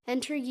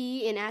Enter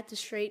ye in at the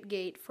strait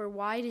gate, for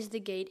wide is the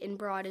gate, and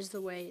broad is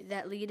the way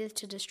that leadeth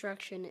to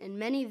destruction, and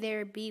many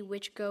there be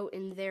which go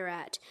in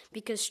thereat.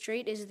 Because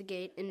strait is the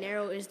gate, and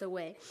narrow is the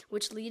way,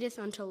 which leadeth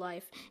unto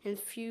life, and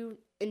few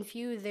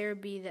there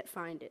be that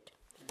find it.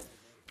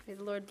 May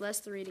the Lord bless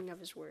the reading of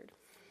his word.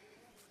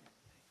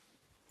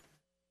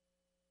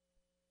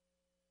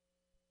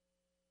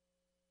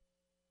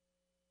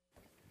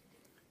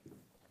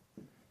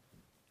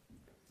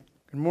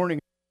 Good morning.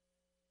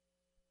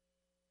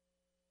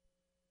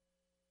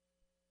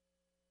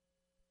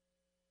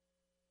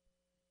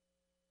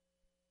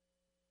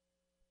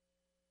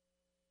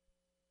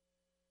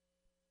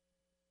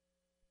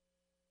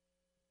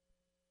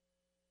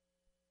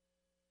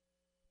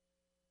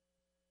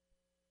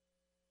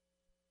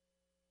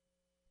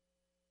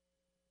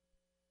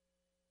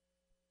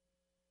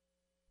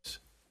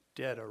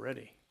 Dead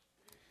already.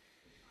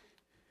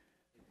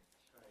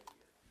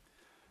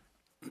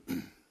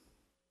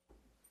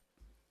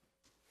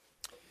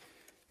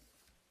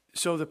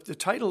 So the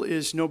title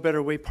is No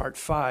Better Way, Part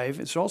 5.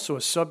 It's also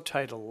a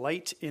subtitle,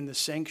 Light in the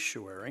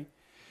Sanctuary,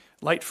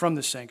 Light from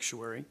the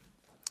Sanctuary.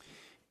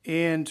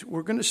 And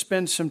we're going to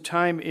spend some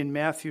time in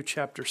Matthew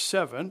chapter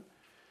 7.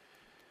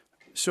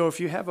 So if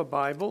you have a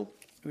Bible,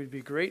 it would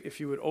be great if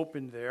you would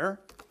open there.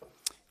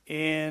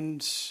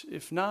 And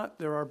if not,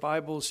 there are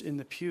Bibles in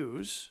the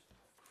pews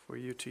for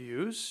you to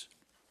use.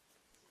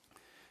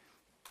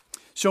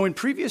 So in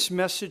previous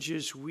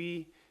messages,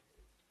 we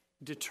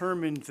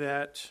determined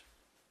that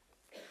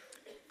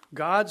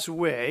God's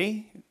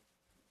way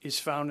is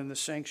found in the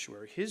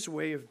sanctuary. His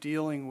way of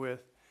dealing with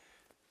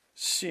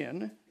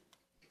sin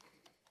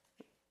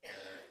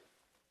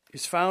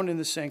is found in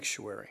the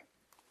sanctuary.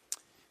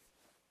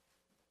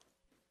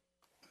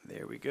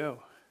 There we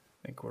go.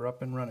 I think we're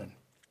up and running.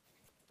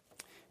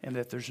 And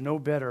that there's no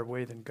better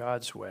way than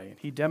God's way. And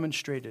he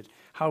demonstrated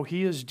how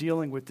he is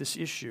dealing with this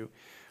issue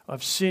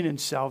of sin and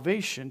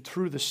salvation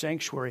through the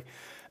sanctuary.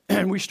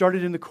 And we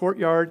started in the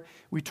courtyard.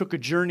 We took a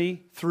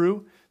journey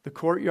through the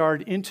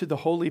courtyard into the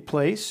holy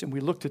place, and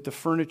we looked at the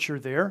furniture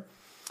there.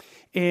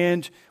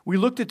 And we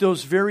looked at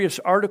those various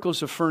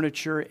articles of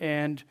furniture,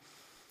 and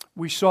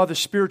we saw the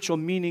spiritual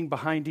meaning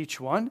behind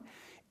each one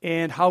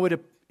and how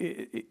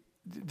the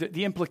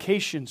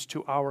implications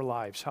to our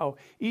lives, how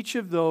each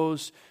of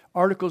those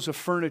articles of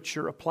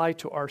furniture apply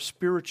to our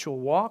spiritual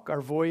walk,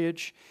 our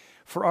voyage,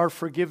 for our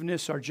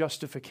forgiveness, our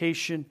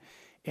justification,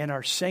 and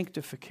our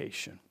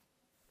sanctification.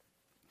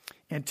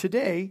 And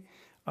today,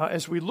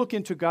 as we look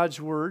into God's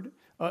Word,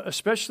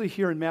 especially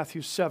here in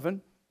Matthew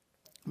 7,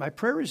 my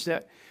prayer is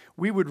that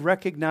we would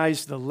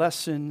recognize the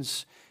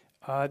lessons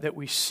that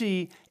we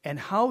see and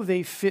how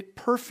they fit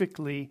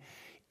perfectly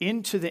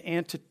into the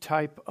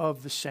antitype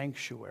of the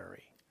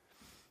sanctuary.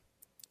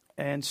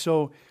 And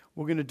so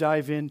we're going to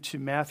dive into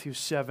Matthew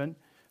 7,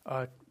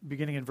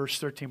 beginning in verse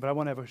 13. But I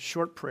want to have a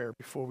short prayer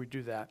before we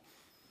do that.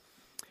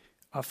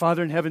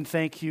 Father in heaven,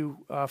 thank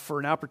you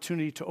for an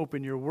opportunity to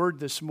open your word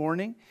this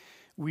morning.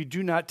 We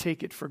do not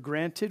take it for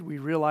granted. We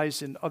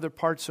realize in other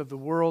parts of the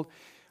world,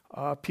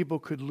 people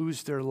could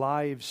lose their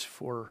lives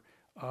for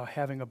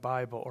having a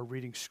Bible or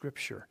reading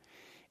Scripture.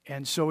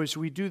 And so as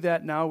we do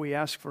that now, we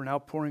ask for an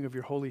outpouring of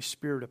your Holy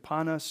Spirit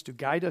upon us to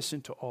guide us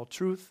into all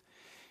truth.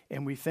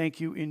 And we thank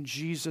you in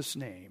Jesus'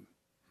 name.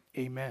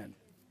 Amen.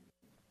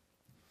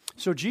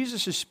 So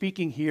Jesus is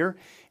speaking here,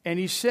 and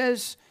he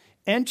says,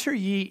 "Enter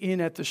ye in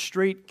at the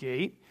strait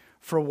gate,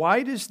 for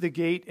wide is the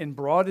gate, and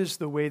broad is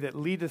the way that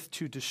leadeth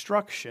to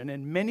destruction,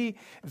 and many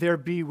there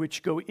be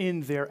which go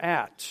in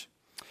thereat.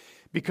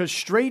 Because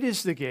strait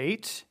is the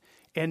gate,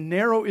 and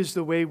narrow is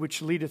the way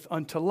which leadeth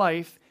unto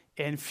life,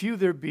 and few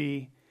there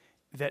be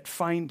that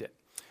find it."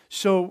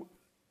 So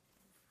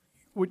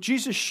what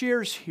Jesus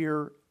shares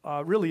here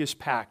really is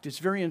packed. It's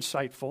very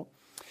insightful.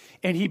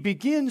 And he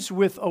begins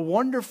with a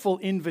wonderful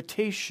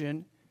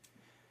invitation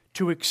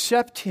to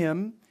accept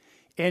him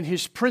and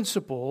his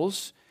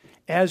principles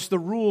as the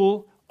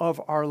rule of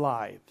our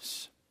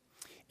lives.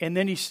 And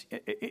then he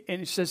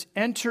says,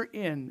 enter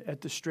in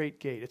at the strait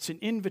gate. It's an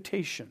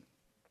invitation.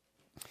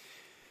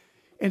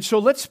 And so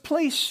let's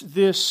place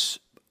this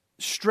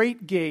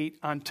strait gate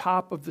on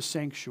top of the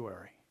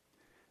sanctuary.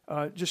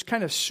 Just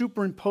kind of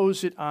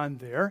superimpose it on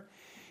there.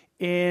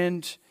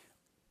 And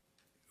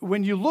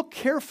when you look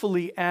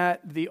carefully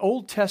at the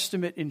Old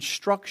Testament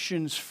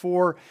instructions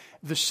for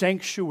the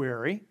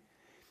sanctuary,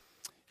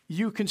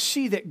 you can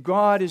see that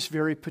God is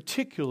very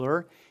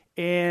particular,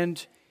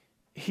 and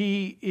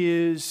he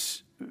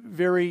is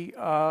very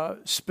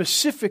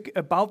specific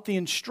about the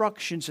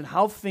instructions and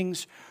how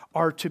things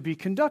are to be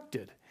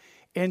conducted.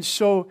 And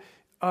so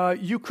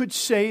you could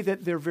say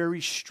that they're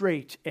very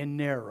straight and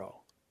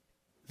narrow,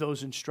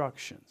 those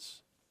instructions.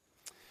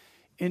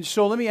 And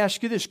so let me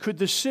ask you this. Could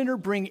the sinner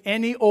bring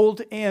any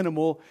old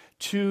animal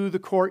to the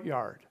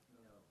courtyard?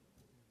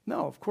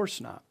 No, of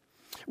course not.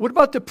 What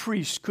about the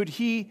priest? Could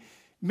he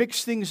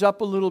mix things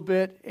up a little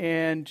bit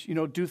and,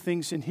 do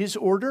things in his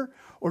order?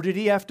 Or did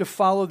he have to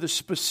follow the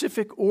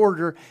specific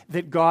order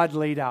that God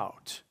laid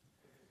out?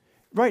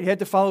 Right, had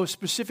to follow a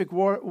specific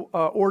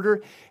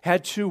order,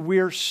 had to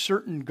wear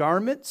certain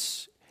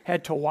garments,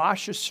 had to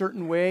wash a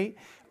certain way.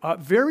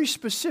 Very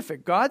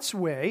specific. God's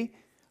way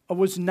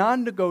was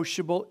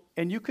non-negotiable,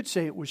 and you could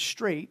say it was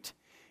straight,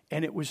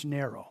 and it was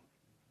narrow.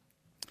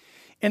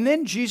 And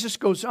then Jesus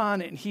goes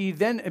on, and he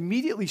then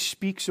immediately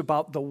speaks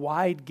about the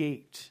wide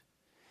gate.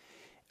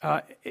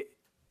 And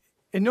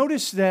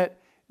notice that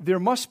there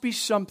must be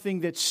something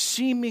that's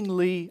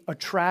seemingly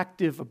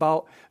attractive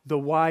about the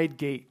wide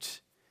gate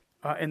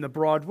and the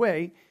broad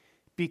way,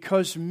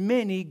 because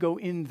many go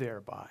in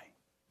thereby.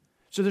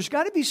 So there's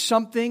got to be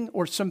something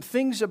or some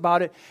things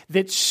about it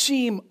that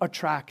seem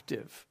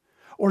attractive,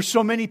 or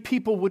so many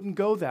people wouldn't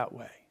go that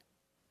way.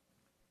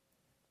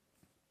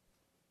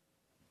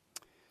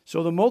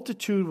 So the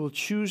multitude will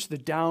choose the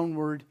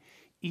downward,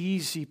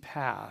 easy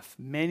path.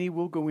 Many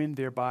will go in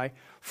thereby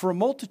for a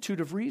multitude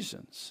of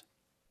reasons.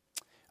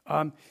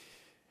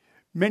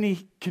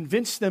 Many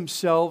convince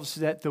themselves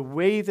that the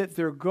way that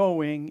they're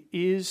going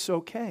is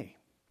okay,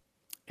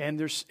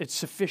 and it's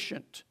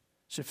sufficient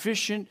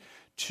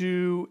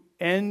to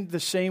end the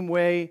same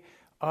way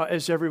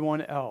as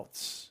everyone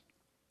else.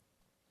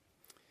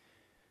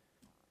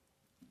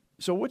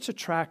 So what's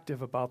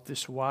attractive about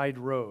this wide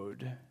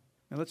road?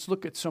 And let's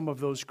look at some of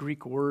those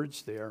Greek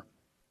words there.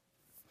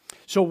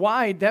 So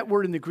wide, that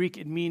word in the Greek,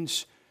 it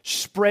means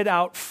spread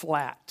out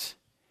flat,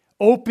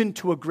 open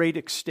to a great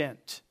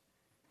extent.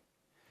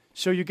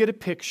 So you get a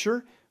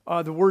picture.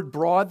 The word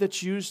broad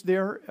that's used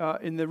there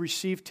in the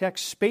received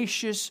text,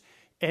 spacious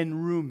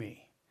and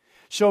roomy.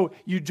 So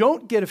you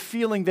don't get a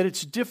feeling that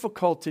it's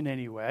difficult in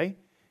any way.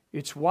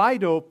 It's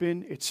wide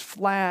open, it's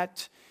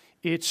flat,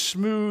 it's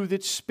smooth,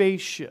 it's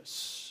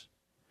spacious.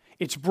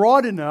 It's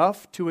broad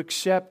enough to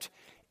accept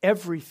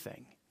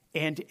everything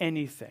and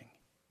anything.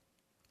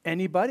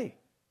 Anybody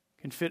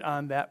can fit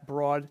on that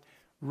broad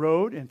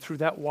road and through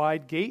that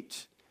wide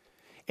gate.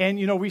 And,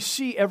 we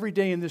see every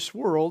day in this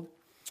world,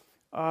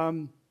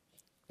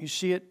 you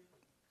see it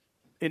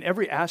in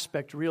every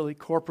aspect, really,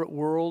 corporate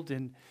world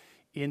and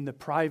in the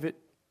private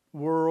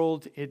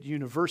world, at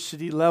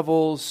university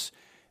levels,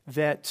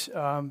 that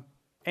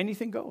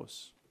anything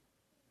goes.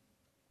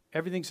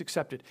 Everything's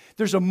accepted.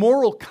 There's a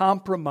moral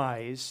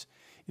compromise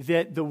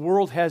that the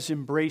world has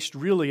embraced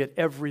really at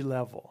every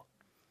level.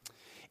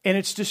 And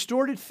it's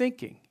distorted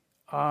thinking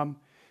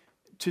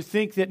to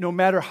think that no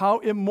matter how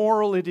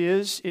immoral it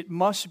is, it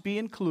must be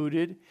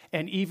included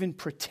and even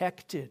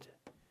protected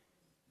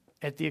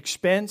at the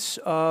expense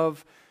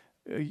of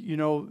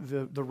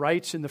the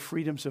rights and the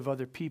freedoms of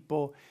other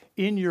people.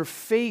 In your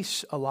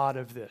face, a lot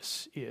of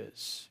this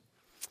is.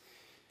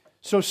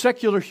 So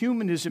secular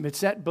humanism,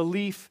 it's that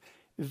belief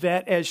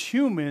that as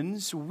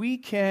humans, we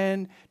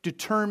can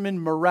determine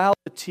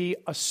morality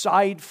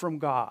aside from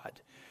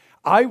God.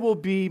 I will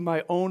be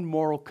my own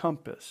moral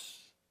compass.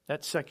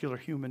 That's secular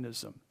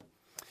humanism.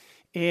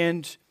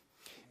 And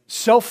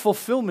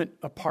self-fulfillment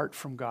apart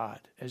from God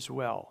as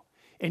well.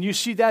 And you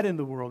see that in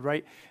the world,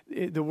 right?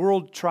 The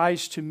world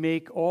tries to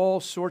make all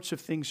sorts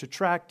of things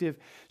attractive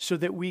so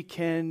that we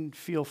can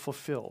feel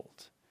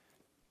fulfilled.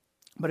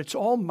 But it's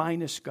all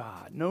minus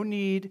God. No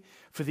need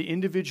for the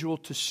individual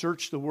to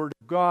search the Word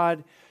of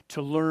God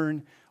to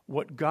learn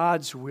what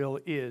God's will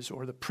is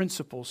or the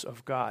principles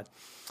of God.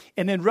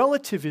 And then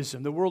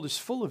relativism, the world is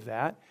full of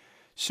that.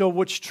 So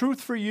what's truth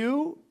for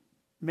you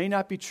may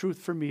not be truth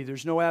for me.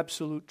 There's no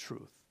absolute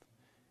truth.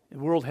 The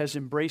world has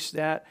embraced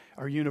that.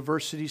 Our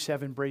universities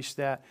have embraced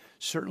that.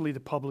 Certainly the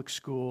public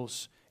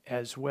schools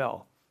as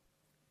well.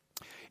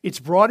 It's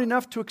broad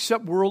enough to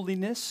accept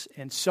worldliness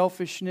and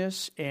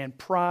selfishness and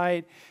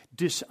pride,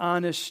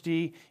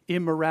 dishonesty,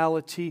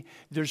 immorality.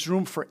 There's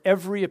room for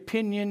every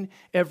opinion,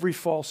 every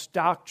false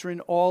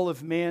doctrine, all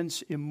of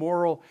man's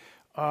immoral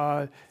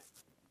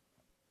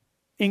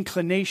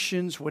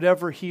inclinations,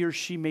 whatever he or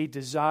she may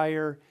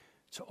desire.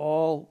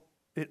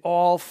 It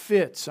all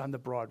fits on the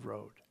broad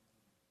road.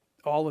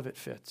 All of it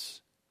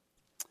fits.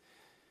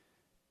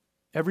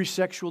 Every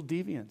sexual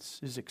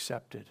deviance is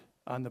accepted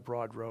on the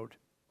broad road.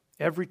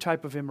 Every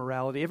type of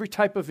immorality, every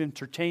type of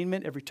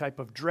entertainment, every type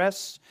of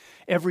dress,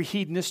 every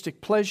hedonistic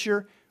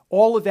pleasure,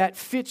 all of that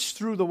fits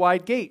through the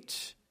wide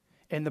gate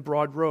and the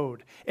broad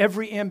road.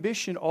 Every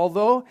ambition,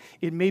 although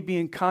it may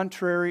be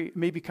contrary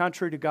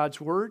to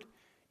God's word,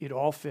 it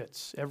all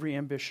fits. Every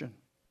ambition.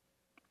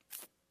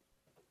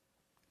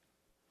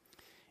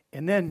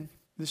 And then,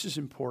 this is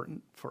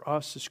important for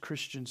us as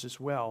Christians as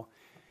well.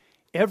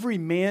 Every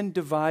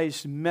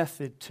man-devised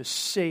method to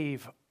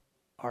save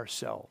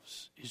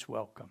ourselves is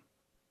welcome.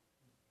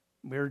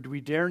 Where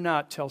we dare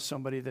not tell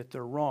somebody that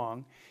they're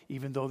wrong,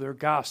 even though their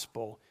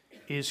gospel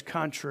is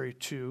contrary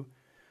to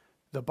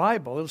the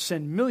Bible. It'll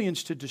send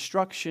millions to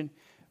destruction,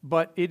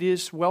 but it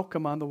is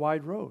welcome on the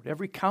wide road.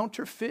 Every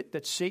counterfeit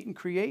that Satan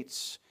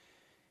creates,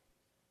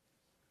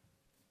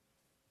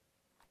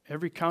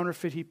 every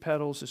counterfeit he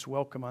peddles is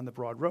welcome on the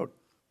broad road.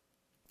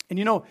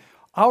 And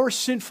our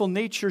sinful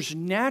natures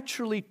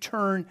naturally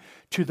turn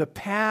to the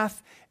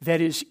path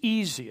that is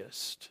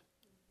easiest.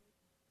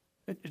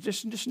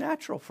 It's just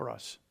natural for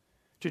us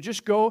To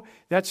just go,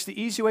 that's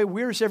the easy way.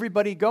 Where's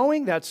everybody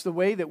going? That's the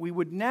way that we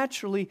would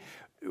naturally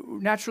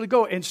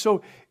go. And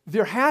so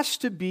there has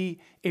to be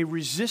a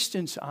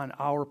resistance on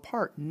our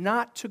part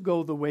not to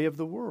go the way of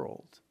the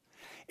world.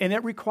 And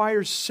it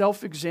requires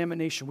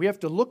self-examination. We have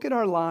to look at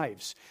our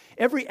lives,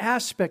 every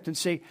aspect, and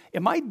say,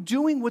 am I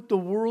doing what the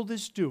world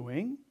is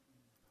doing?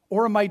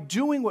 Or am I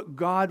doing what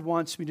God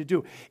wants me to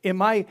do?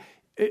 Am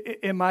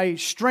I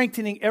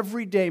strengthening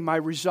every day my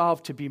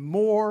resolve to be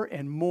more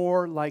and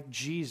more like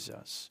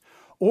Jesus?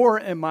 Or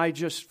am I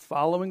just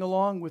following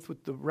along with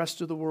what the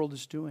rest of the world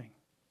is doing?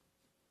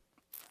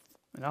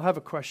 And I'll have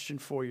a question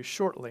for you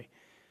shortly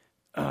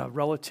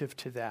relative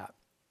to that.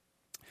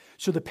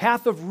 So the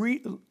path of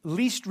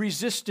least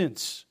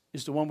resistance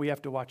is the one we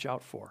have to watch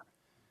out for.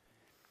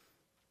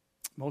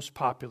 Most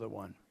popular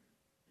one.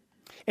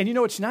 And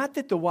it's not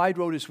that the wide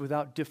road is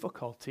without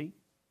difficulty.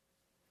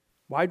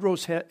 Wide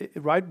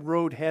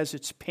road has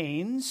its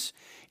pains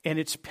and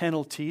its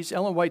penalties.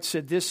 Ellen White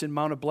said this in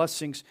Mount of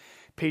Blessings,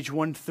 page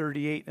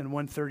 138 and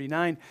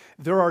 139.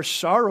 There are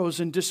sorrows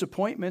and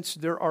disappointments.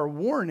 There are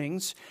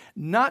warnings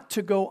not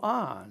to go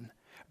on.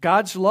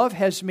 God's love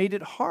has made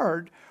it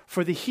hard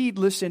for the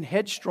heedless and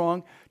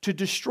headstrong to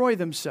destroy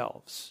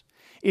themselves.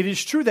 It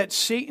is true that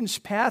Satan's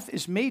path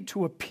is made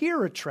to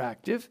appear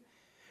attractive,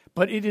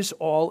 but it is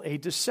all a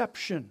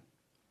deception.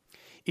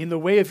 In the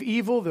way of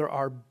evil, there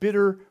are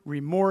bitter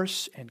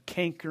remorse and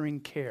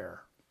cankering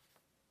care.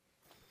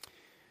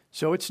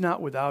 So it's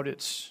not without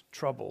its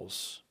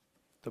troubles,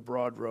 the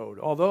broad road,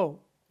 although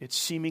it's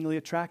seemingly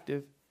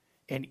attractive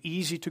and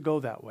easy to go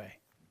that way.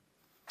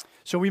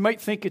 So we might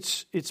think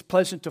it's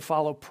pleasant to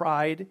follow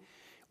pride,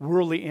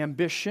 worldly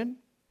ambition,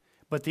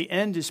 but the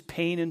end is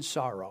pain and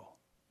sorrow.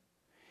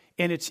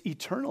 And it's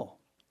eternal.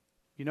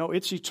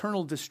 It's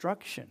eternal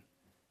destruction.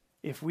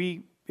 If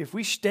we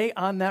stay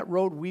on that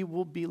road, we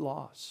will be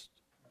lost.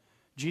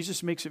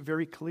 Jesus makes it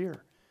very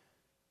clear.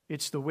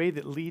 It's the way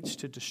that leads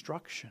to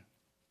destruction.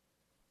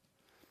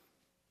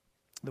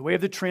 The way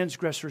of the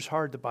transgressor is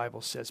hard, the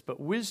Bible says, but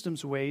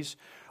wisdom's ways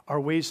are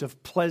ways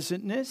of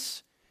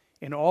pleasantness,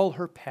 and all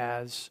her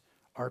paths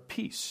are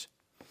peace.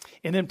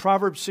 And then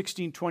Proverbs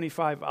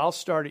 16:25, I'll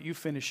start it, you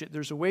finish it.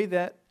 There's a way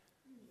that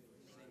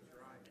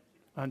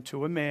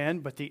unto a man,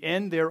 but the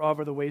end thereof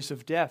are the ways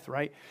of death,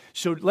 right?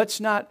 So let's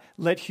not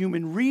let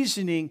human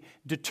reasoning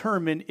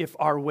determine if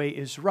our way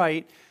is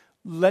right.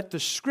 Let the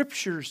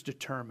Scriptures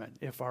determine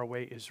if our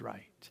way is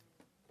right.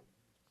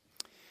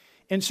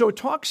 And so it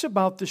talks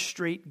about the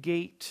straight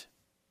gate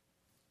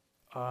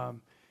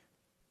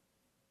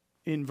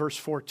in verse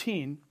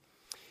 14.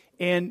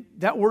 And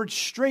that word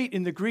straight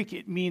in the Greek,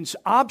 it means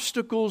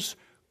obstacles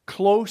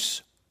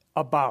close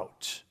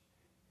about.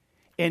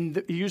 And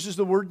it uses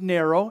the word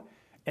narrow,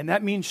 and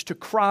that means to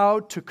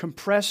crowd, to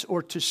compress,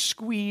 or to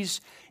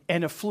squeeze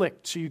and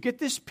afflict. So you get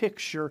this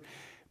picture,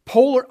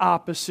 polar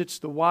opposites.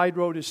 The wide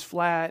road is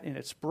flat and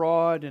it's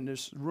broad and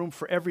there's room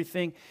for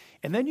everything.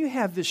 And then you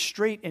have this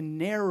straight and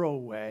narrow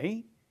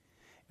way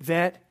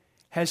that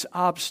has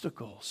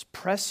obstacles,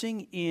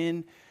 pressing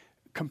in,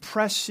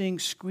 compressing,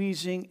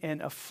 squeezing,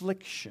 and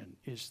affliction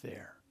is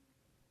there.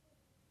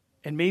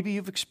 And maybe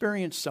you've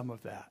experienced some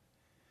of that.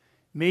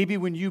 Maybe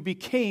when you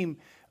became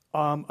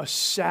a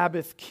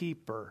Sabbath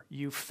keeper,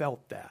 you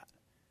felt that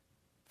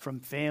from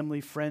family,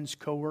 friends,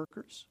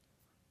 coworkers.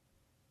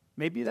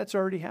 Maybe that's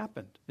already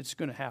happened. It's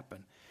going to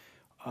happen.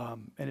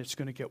 And it's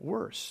going to get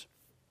worse.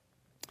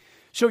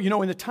 So,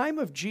 in the time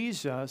of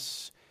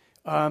Jesus,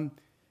 the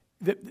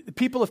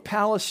people of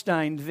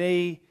Palestine,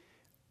 they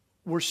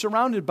were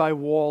surrounded by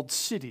walled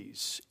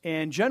cities.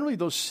 And generally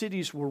those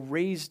cities were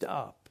raised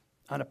up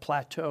on a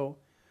plateau.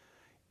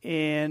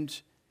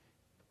 And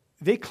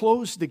they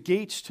closed the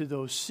gates to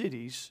those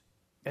cities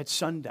at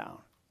sundown.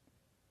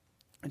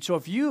 And so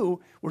if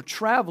you were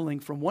traveling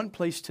from one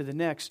place to the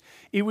next,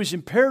 it was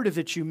imperative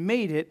that you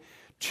made it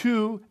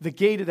to the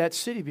gate of that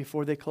city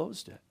before they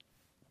closed it.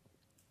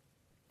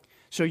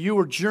 So you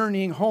were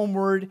journeying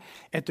homeward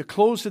at the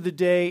close of the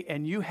day,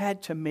 and you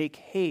had to make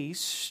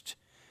haste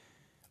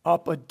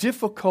up a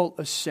difficult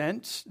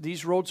ascent.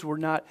 These roads were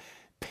not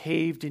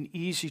paved and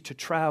easy to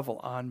travel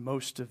on,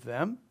 most of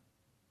them.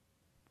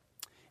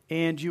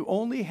 And you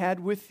only had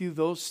with you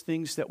those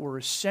things that were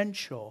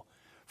essential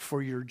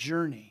for your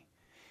journey.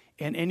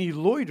 And any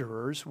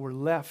loiterers were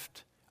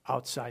left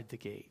outside the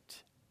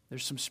gate.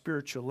 There's some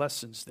spiritual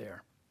lessons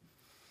there.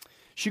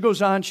 She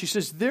goes on, she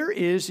says, there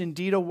is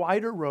indeed a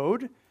wider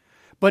road,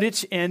 but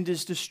its end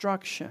is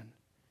destruction.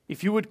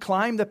 If you would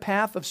climb the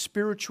path of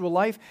spiritual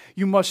life,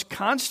 you must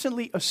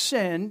constantly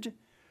ascend,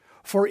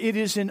 for it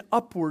is an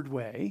upward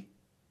way.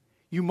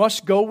 You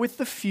must go with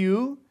the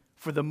few,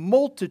 for the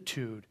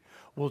multitude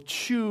will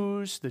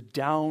choose the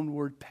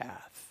downward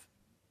path.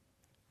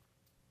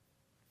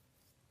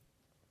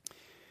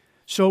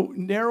 So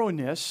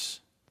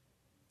narrowness,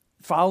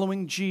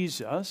 following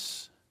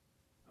Jesus,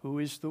 who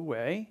is the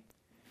way,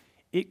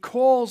 it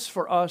calls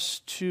for us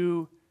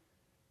to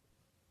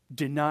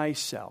deny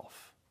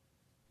self.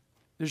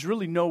 There's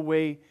really no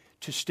way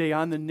to stay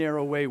on the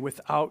narrow way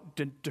without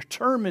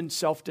determined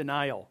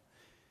self-denial.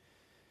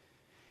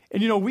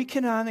 And we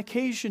can on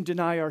occasion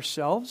deny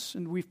ourselves,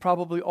 and we've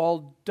probably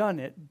all done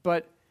it,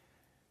 but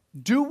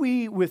do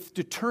we with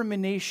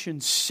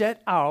determination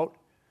set out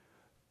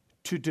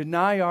to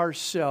deny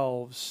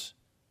ourselves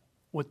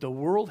what the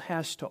world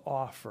has to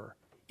offer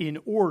in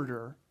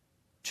order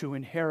to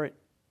inherit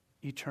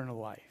eternal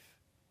life?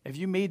 Have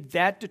you made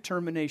that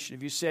determination?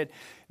 Have you said,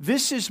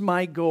 this is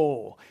my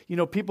goal?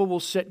 People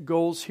will set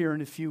goals here in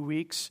a few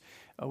weeks.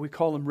 We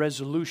call them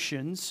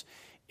resolutions.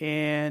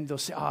 And they'll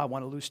say, I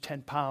want to lose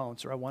 10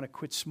 pounds, or I want to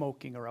quit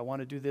smoking, or I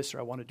want to do this, or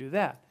I want to do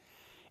that.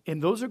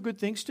 And those are good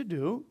things to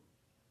do.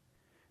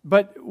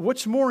 But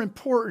what's more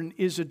important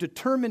is a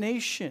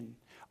determination,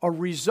 a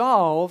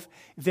resolve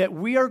that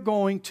we are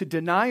going to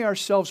deny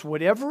ourselves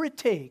whatever it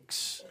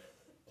takes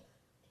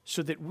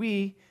so that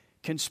we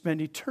can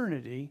spend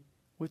eternity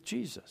with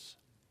Jesus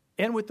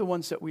and with the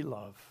ones that we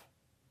love.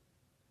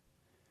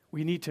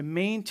 We need to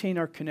maintain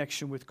our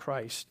connection with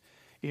Christ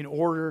in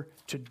order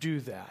to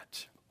do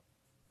that.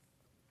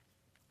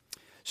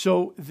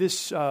 So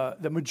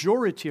the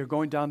majority are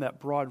going down that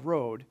broad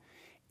road,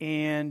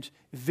 and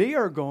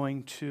their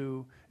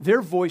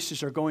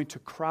voices are going to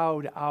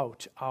crowd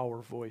out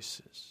our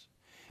voices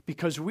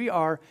because we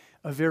are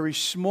a very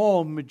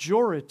small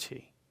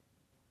majority.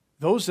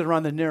 Those that are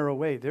on the narrow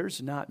way,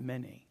 there's not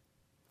many.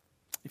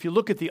 If you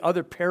look at the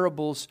other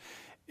parables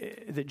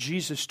that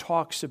Jesus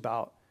talks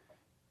about,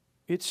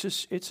 it's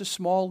a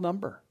small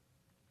number.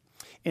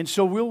 And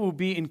so we will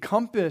be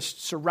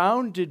encompassed,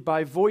 surrounded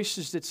by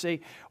voices that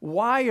say,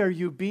 why are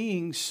you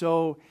being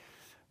so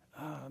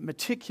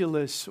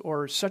meticulous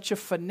or such a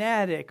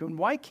fanatic? And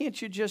why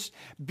can't you just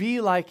be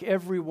like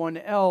everyone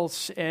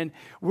else? And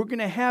we're going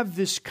to have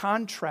this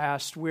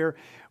contrast where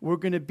we're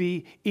going to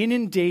be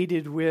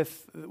inundated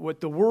with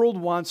what the world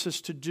wants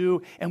us to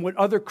do and what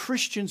other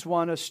Christians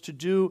want us to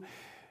do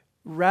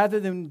rather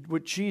than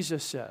what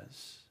Jesus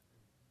says.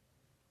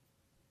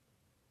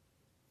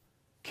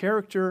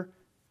 Character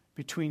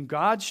between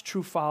God's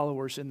true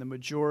followers and the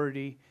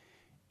majority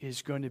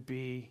is going to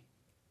be,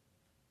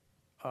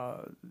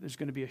 there's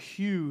going to be a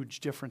huge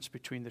difference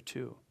between the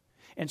two.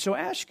 And so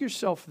ask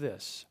yourself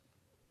this,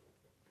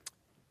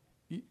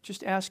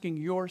 just asking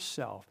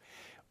yourself,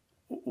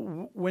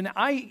 when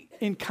I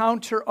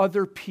encounter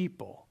other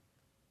people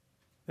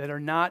that are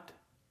not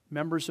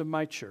members of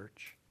my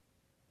church,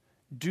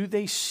 do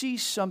they see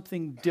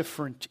something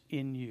different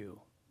in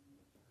you?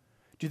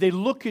 Do they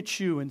look at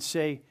you and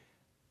say,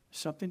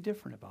 something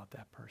different about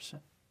that person?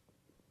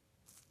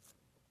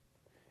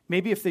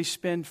 Maybe if they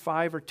spend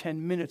 5 or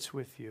 10 minutes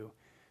with you,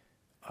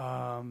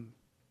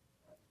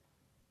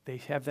 they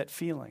have that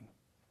feeling.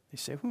 They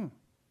say,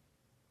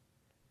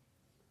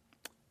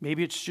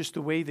 Maybe it's just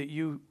the way that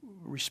you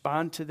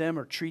respond to them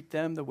or treat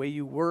them, the way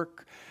you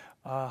work,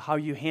 how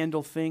you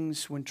handle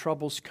things when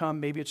troubles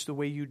come. Maybe it's the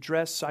way you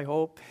dress, I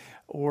hope,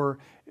 or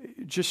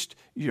just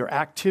your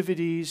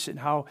activities and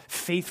how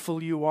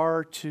faithful you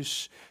are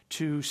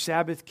to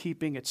Sabbath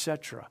keeping,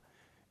 etc.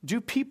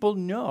 Do people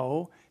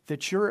know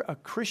that you're a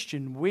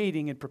Christian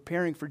waiting and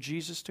preparing for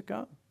Jesus to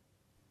come?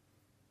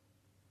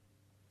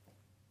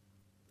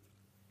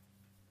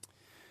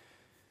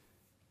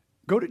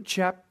 Go to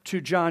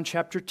John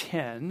chapter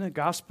 10, the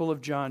Gospel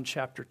of John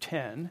chapter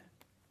 10.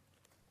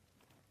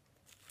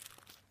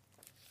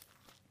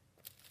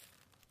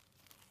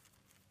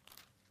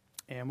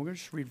 And we're going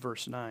to just read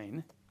verse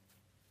 9.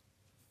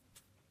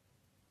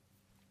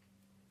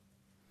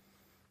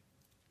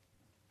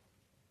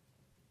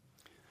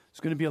 There's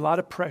going to be a lot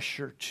of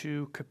pressure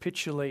to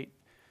capitulate,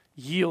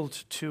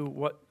 yield to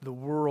what the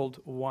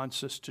world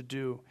wants us to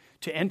do,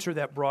 to enter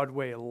that broad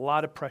way, a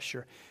lot of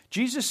pressure.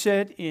 Jesus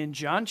said in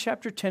John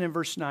chapter 10 and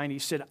verse 9, he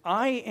said,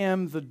 I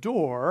am the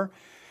door.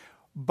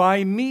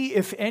 By me,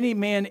 if any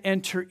man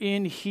enter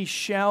in, he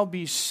shall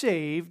be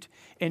saved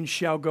and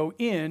shall go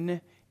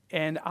in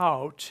and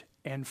out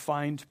and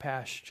find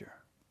pasture.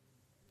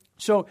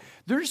 So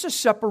there's a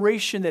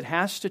separation that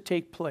has to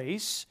take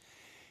place,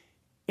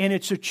 and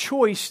it's a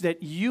choice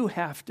that you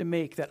have to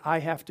make, that I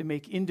have to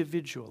make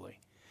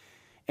individually.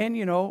 And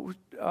the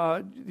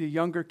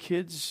younger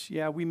kids,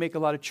 we make a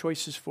lot of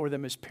choices for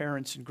them as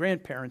parents and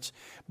grandparents,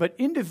 but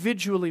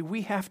individually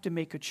we have to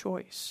make a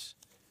choice.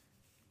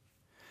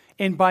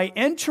 And by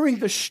entering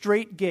the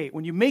straight gate,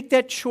 when you make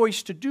that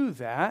choice to do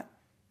that,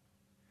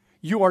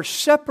 you are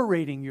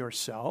separating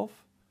yourself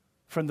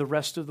from the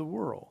rest of the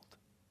world.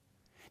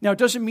 Now, it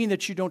doesn't mean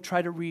that you don't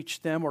try to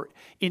reach them or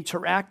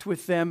interact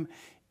with them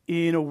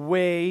in a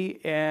way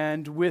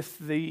and with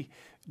the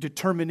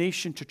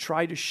determination to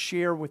try to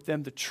share with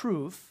them the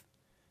truth.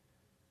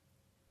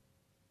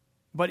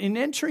 But in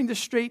entering the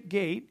straight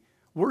gate,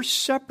 we're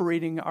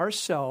separating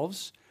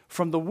ourselves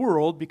from the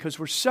world because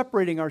we're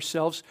separating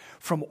ourselves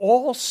from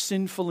all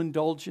sinful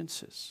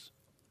indulgences.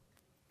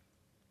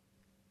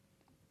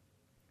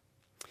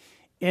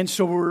 And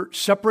so we're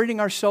separating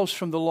ourselves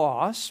from the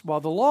lost, while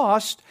the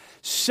lost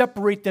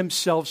separate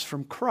themselves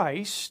from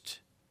Christ.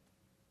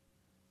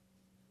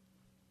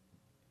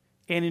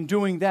 And in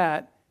doing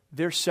that,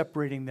 they're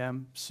separating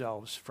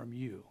themselves from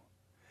you.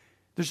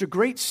 There's a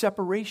great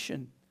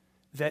separation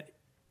that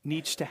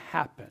needs to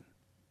happen.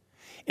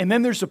 And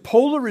then there's a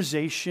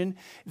polarization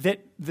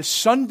that the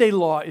Sunday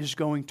law is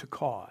going to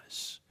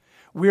cause,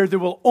 where there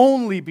will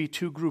only be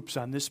two groups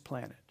on this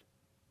planet.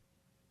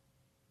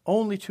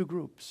 Only two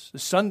groups. The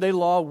Sunday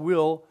law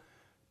will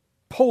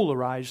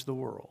polarize the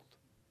world.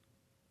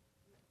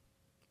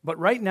 But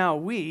right now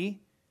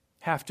we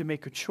have to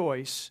make a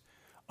choice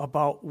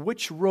about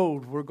which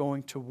road we're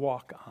going to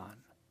walk on.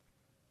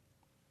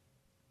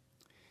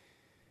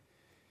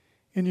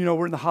 And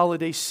we're in the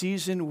holiday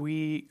season.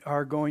 We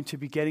are going to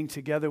be getting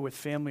together with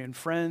family and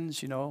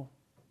friends,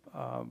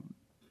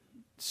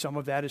 Some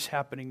of that is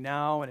happening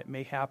now, and it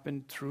may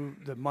happen through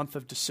the month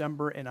of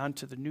December and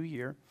onto the new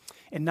year.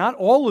 And not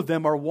all of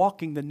them are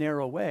walking the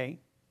narrow way.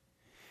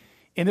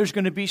 And there's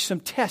going to be some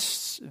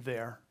tests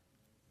there.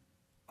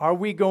 Are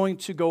we going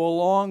to go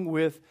along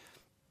with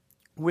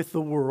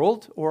the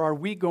world, or are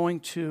we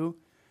going to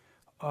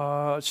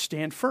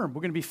stand firm?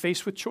 We're going to be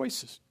faced with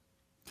choices.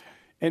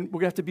 And we're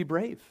going to have to be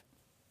brave.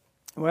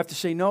 We'll have to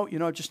say, no,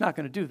 just not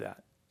going to do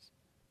that.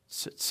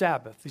 It's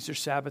Sabbath. These are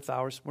Sabbath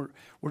hours.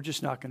 We're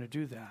just not going to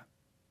do that.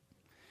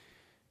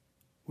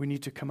 We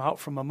need to come out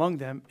from among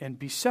them and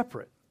be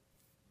separate.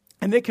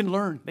 And they can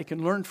learn. They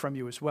can learn from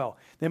you as well.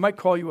 They might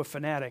call you a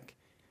fanatic,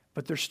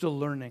 but they're still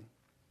learning.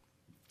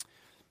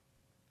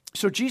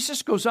 So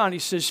Jesus goes on. He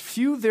says,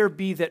 few there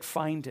be that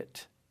find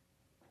it.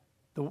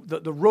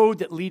 The road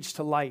that leads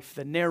to life,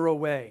 the narrow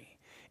way.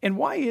 And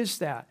why is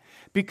that?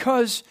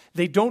 Because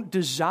they don't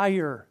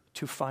desire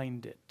to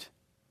find it.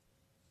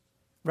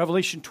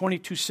 Revelation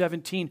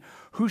 22:17,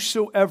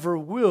 whosoever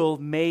will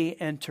may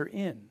enter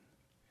in.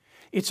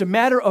 It's a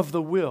matter of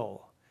the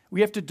will.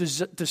 We have to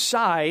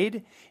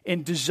decide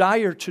and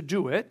desire to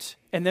do it,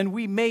 and then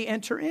we may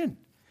enter in.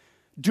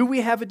 Do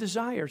we have a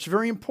desire? It's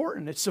very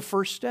important. It's the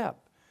first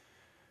step.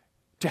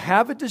 To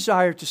have a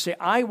desire to say,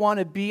 I want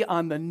to be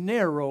on the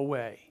narrow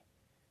way.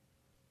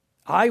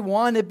 I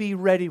want to be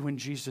ready when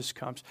Jesus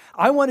comes.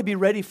 I want to be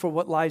ready for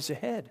what lies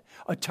ahead.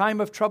 A time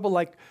of trouble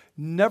like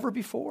never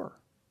before.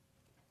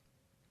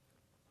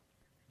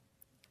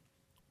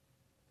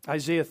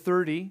 Isaiah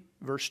 30,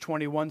 verse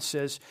 21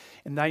 says,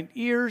 and thine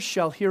ears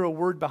shall hear a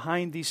word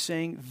behind thee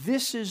saying,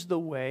 this is the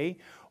way,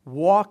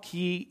 walk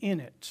ye in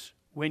it,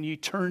 when ye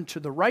turn to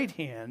the right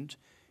hand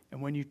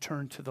and when you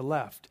turn to the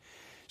left.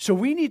 So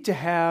we need to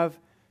have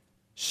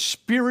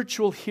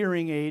spiritual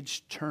hearing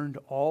aids turned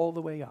all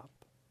the way up.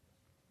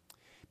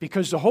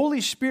 Because the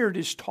Holy Spirit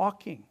is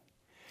talking.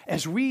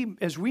 As we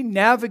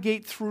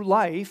navigate through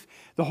life,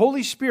 the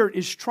Holy Spirit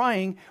is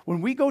trying,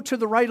 when we go to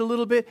the right a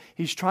little bit,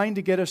 He's trying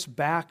to get us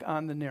back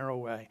on the narrow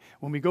way.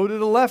 When we go to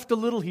the left a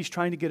little, He's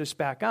trying to get us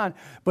back on.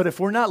 But if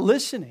we're not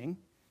listening,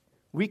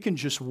 we can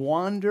just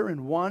wander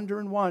and wander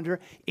and wander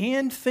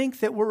and think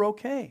that we're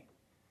okay.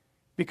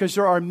 Because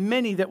there are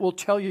many that will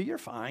tell you, you're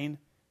fine.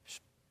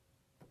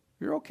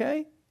 You're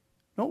okay.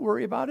 Don't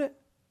worry about it.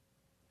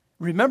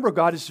 Remember,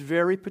 God is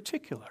very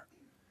particular.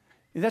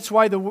 That's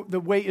why the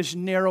way is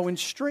narrow and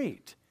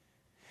straight.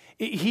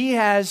 He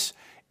has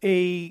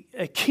a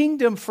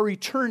kingdom for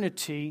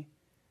eternity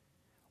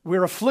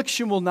where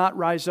affliction will not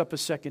rise up a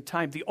second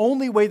time. The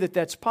only way that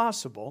that's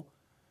possible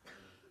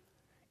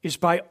is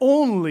by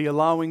only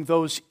allowing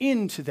those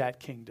into that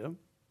kingdom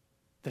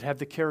that have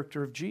the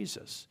character of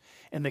Jesus.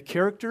 And the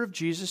character of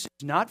Jesus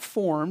is not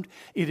formed,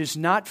 it is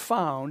not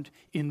found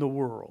in the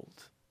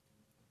world.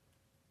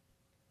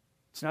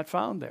 It's not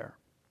found there.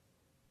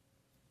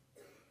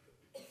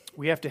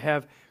 We have to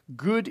have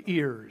good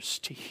ears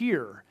to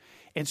hear.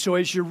 And so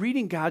as you're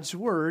reading God's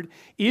Word,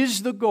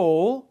 is the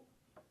goal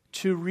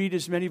to read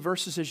as many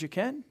verses as you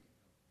can?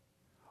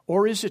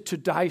 Or is it to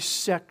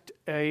dissect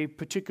a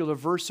particular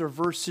verse or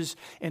verses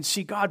and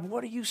see, God,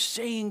 what are you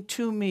saying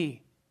to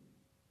me?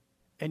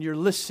 And you're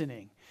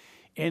listening.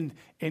 And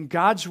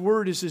God's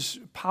Word is as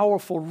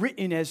powerful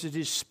written as it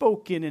is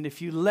spoken. And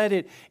if you let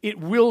it, it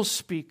will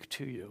speak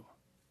to you.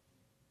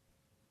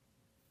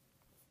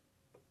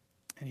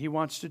 And He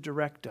wants to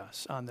direct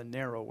us on the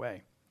narrow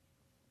way.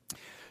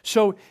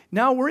 So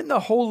now we're in the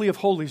Holy of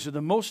Holies, or the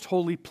most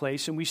holy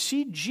place, and we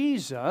see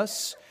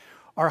Jesus,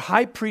 our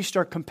high priest,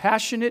 our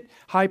compassionate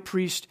high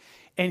priest,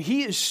 and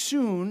He is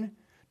soon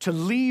to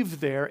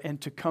leave there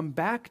and to come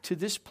back to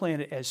this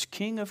planet as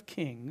King of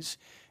Kings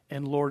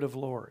and Lord of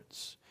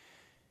Lords.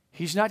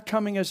 He's not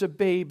coming as a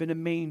babe in a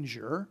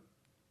manger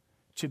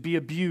to be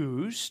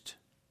abused.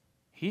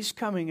 He's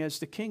coming as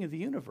the King of the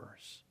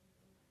universe.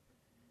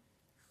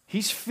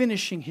 He's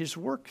finishing His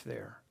work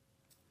there.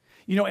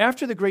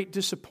 After the great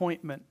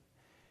disappointment,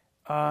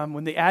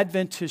 when the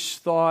Adventists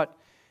thought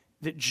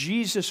that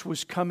Jesus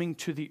was coming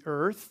to the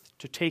earth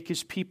to take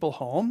His people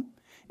home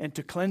and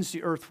to cleanse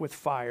the earth with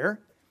fire,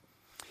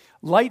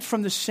 light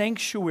from the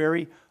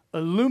sanctuary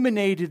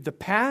illuminated the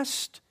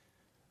past,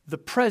 the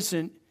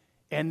present,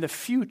 and the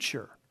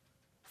future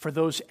for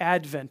those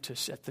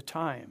Adventists at the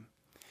time.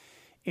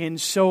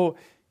 And so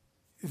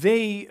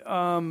they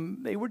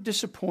were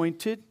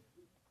disappointed.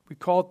 We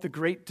call it the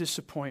Great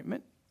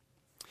Disappointment.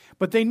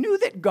 But they knew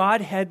that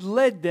God had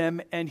led them,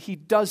 and He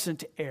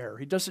doesn't err.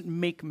 He doesn't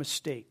make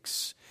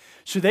mistakes.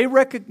 So they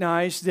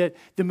recognized that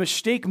the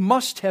mistake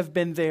must have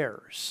been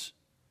theirs.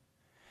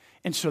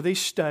 And so they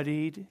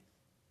studied,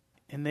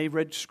 and they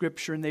read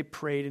Scripture, and they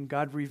prayed, and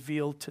God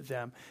revealed to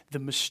them the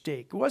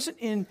mistake. It wasn't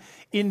in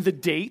the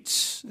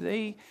dates.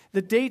 The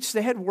dates,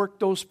 they had worked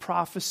those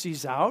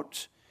prophecies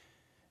out.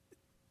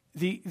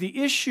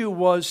 The issue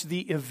was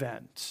the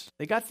event.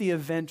 They got the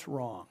event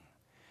wrong.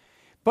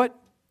 But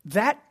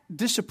that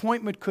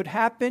disappointment could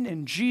happen,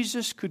 and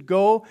Jesus could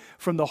go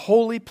from the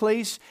holy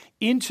place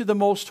into the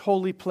most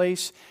holy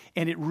place,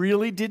 and it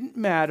really didn't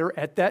matter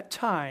at that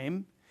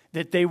time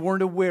that they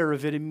weren't aware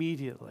of it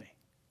immediately.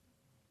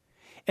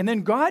 And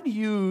then God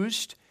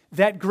used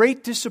that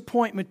great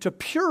disappointment to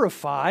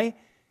purify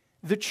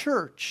the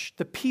church,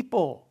 the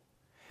people,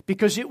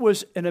 because it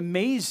was an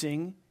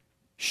amazing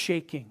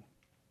shaking,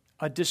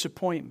 a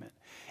disappointment.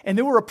 And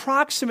there were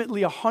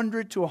approximately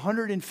 100 to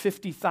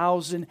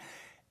 150,000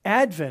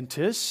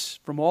 Adventists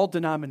from all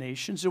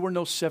denominations. There were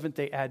no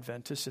Seventh-day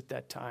Adventists at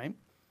that time.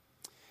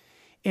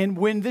 And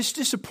when this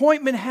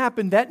disappointment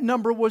happened, that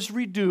number was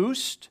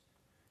reduced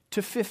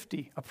to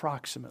 50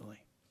 approximately.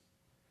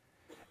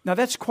 Now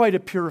that's quite a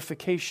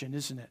purification,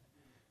 isn't it?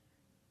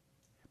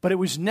 But it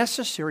was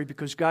necessary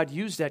because God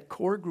used that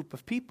core group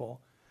of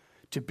people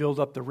to build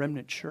up the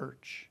remnant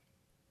church.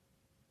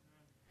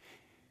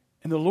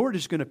 And the Lord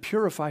is going to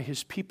purify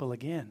His people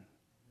again.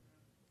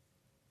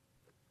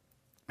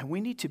 And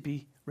we need to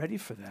be ready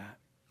for that.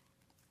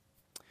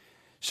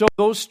 So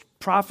those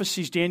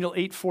prophecies, Daniel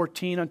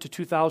 8:14, unto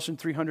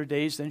 2,300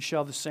 days, then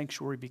shall the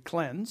sanctuary be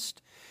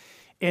cleansed.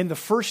 And the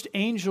first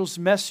angel's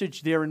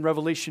message there in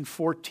Revelation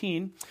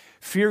 14,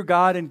 fear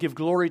God and give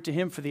glory to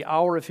Him, for the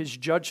hour of His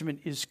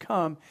judgment is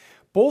come.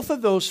 Both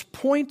of those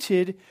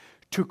pointed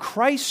to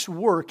Christ's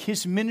work,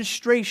 His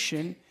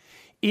ministration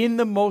in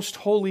the most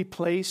holy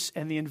place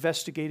and the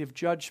investigative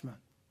judgment.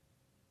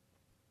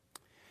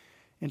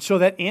 And so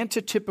that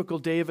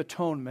antitypical Day of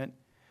Atonement,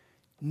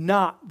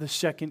 not the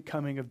second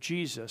coming of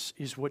Jesus,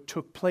 is what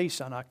took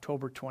place on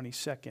October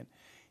 22nd,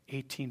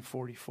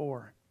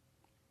 1844.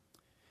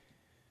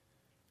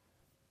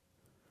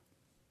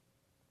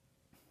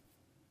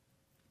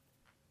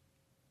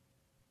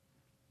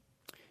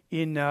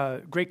 In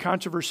Great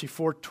Controversy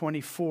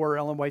 424,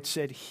 Ellen White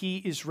said, he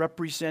is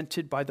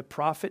represented by the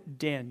prophet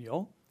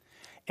Daniel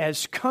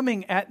as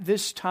coming at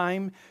this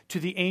time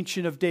to the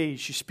Ancient of Days.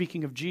 She's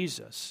speaking of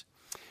Jesus.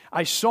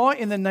 I saw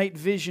in the night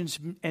visions,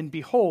 and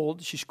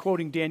behold, she's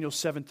quoting Daniel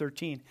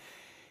 7:13,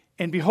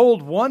 and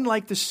behold, one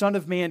like the Son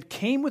of Man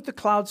came with the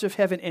clouds of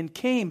heaven, and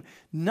came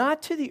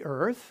not to the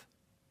earth,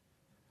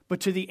 but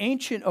to the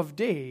Ancient of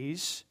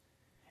Days,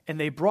 and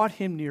they brought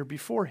him near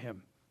before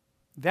him.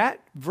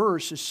 That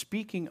verse is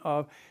speaking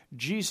of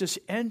Jesus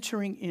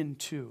entering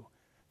into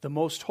the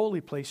most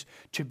holy place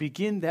to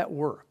begin that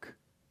work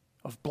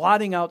of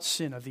blotting out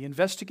sin, of the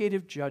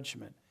investigative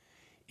judgment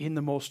in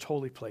the most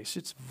holy place.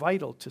 It's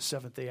vital to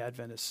Seventh-day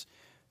Adventists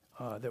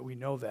that we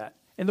know that.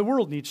 And the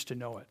world needs to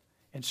know it.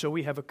 And so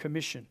we have a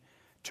commission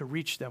to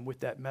reach them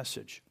with that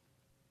message.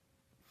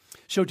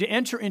 So to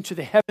enter into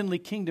the heavenly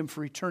kingdom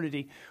for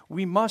eternity,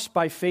 we must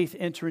by faith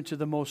enter into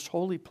the most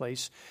holy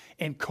place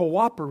and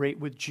cooperate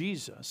with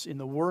Jesus in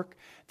the work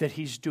that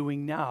He's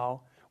doing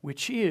now,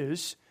 which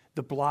is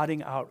the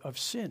blotting out of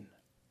sin.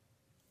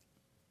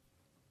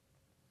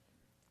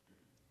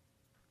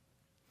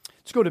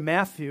 Let's go to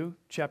Matthew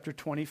chapter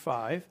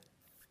 25.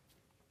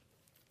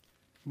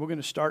 We're going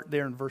to start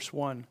there in verse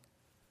 1.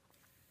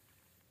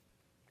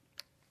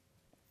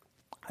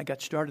 I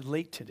got started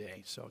late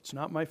today, so it's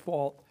not my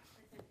fault.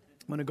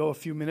 I'm going to go a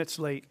few minutes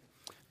late.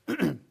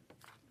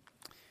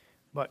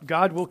 But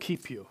God will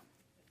keep you.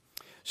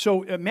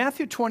 So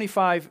Matthew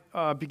 25,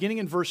 beginning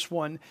in verse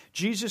 1,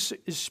 Jesus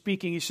is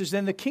speaking. He says,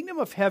 Then shall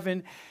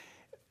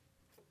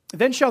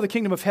the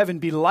kingdom of heaven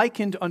be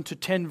likened unto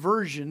 10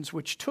 virgins,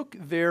 which took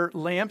their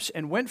lamps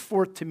and went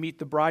forth to meet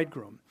the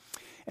bridegroom.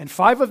 And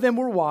 5 of them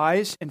were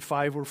wise, and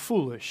 5 were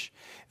foolish.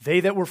 They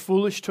that were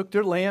foolish took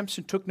their lamps,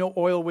 and took no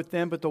oil with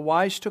them, but the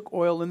wise took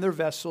oil in their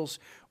vessels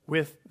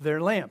with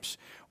their lamps.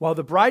 While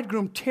the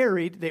bridegroom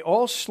tarried, they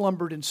all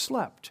slumbered and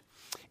slept.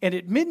 And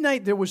at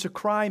midnight there was a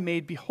cry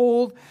made,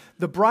 Behold,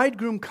 the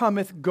bridegroom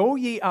cometh, go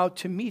ye out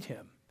to meet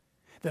him.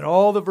 Then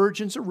all the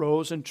virgins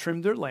arose and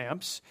trimmed their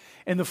lamps.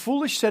 And the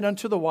foolish said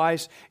unto the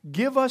wise,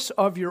 Give us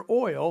of your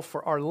oil,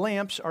 for our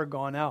lamps are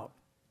gone out.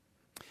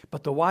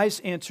 But the wise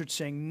answered,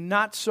 saying,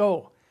 Not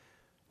so,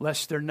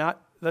 lest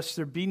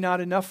there be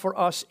not enough for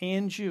us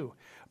and you.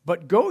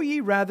 But go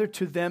ye rather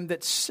to them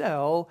that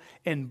sell,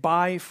 and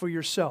buy for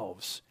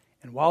yourselves.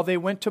 And while they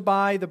went to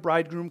buy, the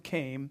bridegroom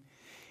came,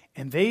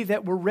 and they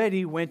that were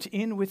ready went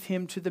in with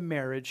him to the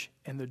marriage,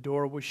 and the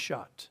door was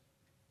shut.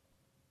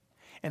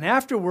 And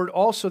afterward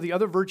also the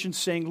other virgins,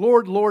 saying,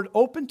 Lord, Lord,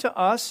 open to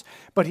us.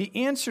 But he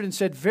answered and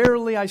said,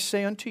 Verily I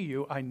say unto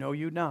you, I know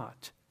you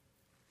not.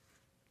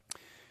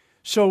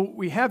 So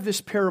we have this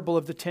parable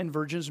of the 10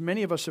 virgins.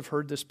 Many of us have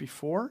heard this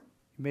before.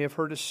 You may have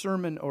heard a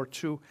sermon or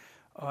two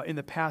in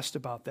the past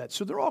about that.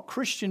 So they're all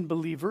Christian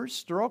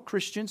believers. They're all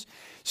Christians.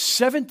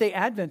 Seventh-day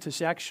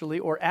Adventists, actually,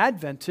 or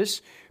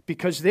Adventists,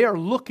 because they are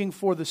looking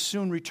for the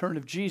soon return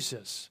of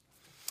Jesus.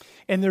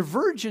 And they're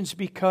virgins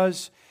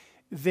because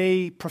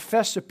they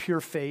profess a pure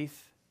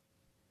faith,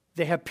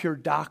 they have pure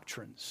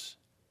doctrines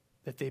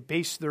that they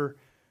base their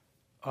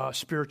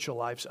spiritual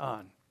lives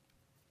on.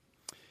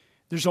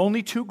 There's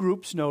only two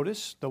groups,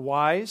 notice, the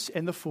wise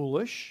and the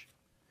foolish.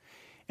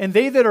 And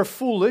they that are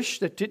foolish,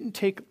 that didn't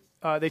take,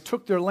 they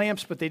took their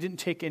lamps, but they didn't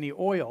take any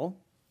oil.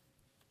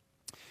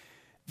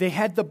 They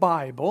had the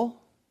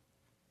Bible,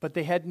 but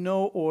they had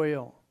no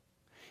oil.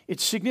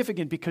 It's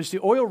significant because the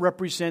oil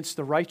represents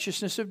the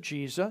righteousness of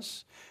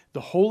Jesus, the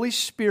Holy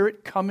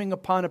Spirit coming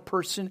upon a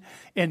person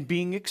and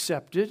being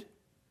accepted,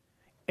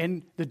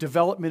 and the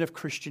development of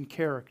Christian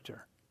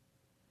character.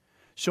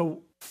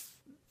 So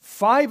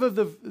 5 of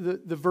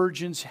the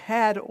virgins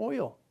had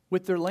oil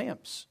with their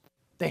lamps.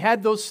 They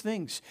had those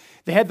things.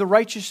 They had the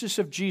righteousness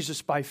of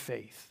Jesus by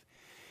faith.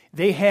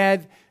 They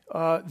had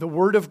the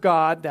Word of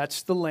God,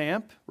 that's the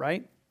lamp,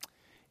 right?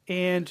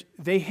 And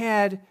they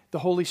had the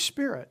Holy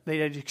Spirit. They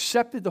had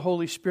accepted the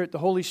Holy Spirit. The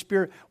Holy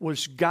Spirit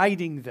was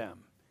guiding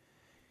them.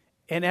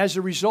 And as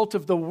a result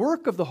of the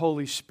work of the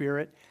Holy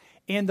Spirit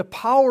and the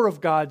power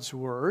of God's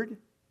Word,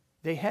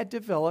 they had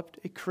developed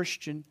a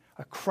Christian,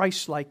 a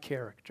Christ-like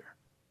character.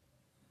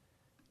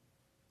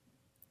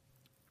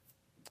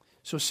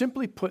 So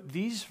simply put,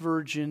 these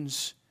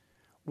virgins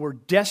were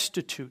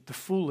destitute, the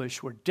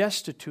foolish were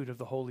destitute of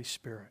the Holy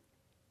Spirit.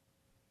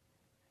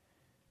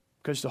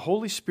 Because the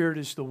Holy Spirit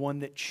is the one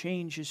that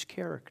changes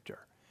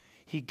character.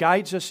 He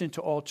guides us into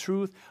all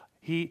truth.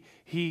 He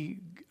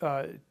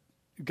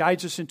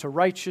guides us into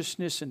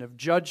righteousness and of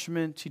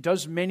judgment. He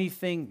does many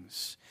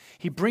things.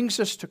 He brings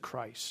us to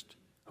Christ,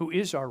 who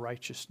is our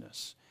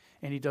righteousness,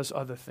 and He does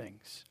other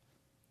things.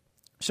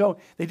 So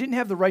they didn't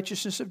have the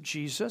righteousness of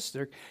Jesus.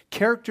 Their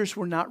characters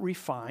were not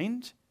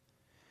refined.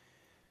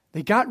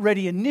 They got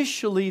ready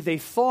initially. They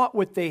thought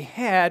what they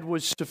had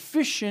was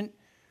sufficient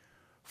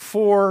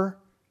for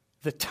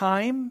the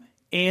time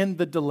and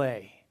the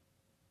delay.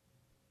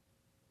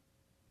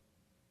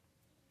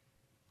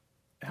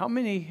 How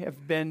many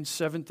have been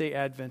Seventh-day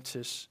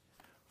Adventists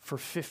for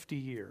 50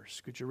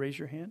 years? Could you raise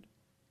your hand?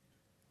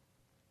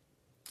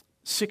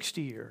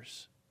 60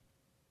 years.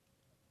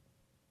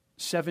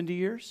 70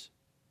 years?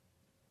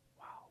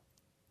 Wow.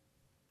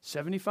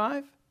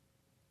 75?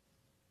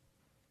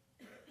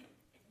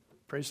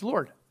 Praise the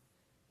Lord.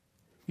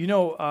 You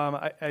know,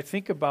 I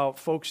think about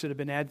folks that have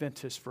been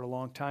Adventists for a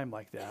long time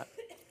like that,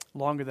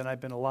 longer than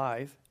I've been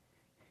alive,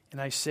 and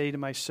I say to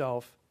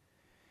myself,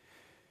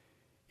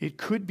 it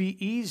could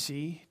be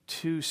easy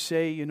to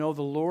say, you know,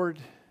 the Lord,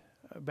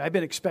 I've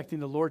been expecting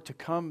the Lord to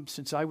come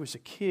since I was a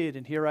kid,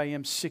 and here I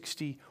am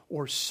 60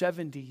 or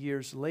 70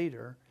 years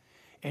later,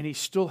 and He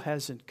still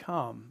hasn't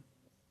come.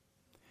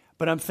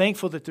 But I'm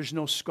thankful that there's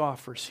no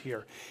scoffers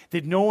here,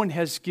 that no one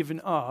has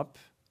given up,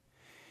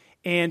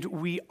 and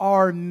we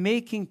are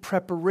making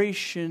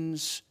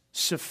preparations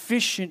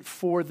sufficient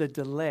for the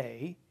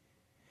delay,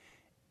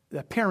 the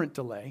apparent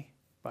delay,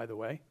 by the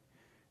way,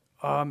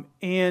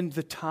 and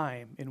the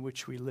time in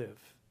which we live.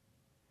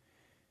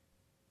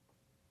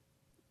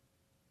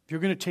 If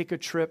you're going to take a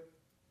trip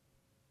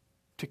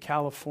to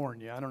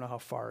California, I don't know how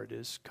far it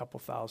is, a couple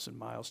thousand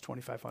miles,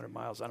 2,500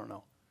 miles, I don't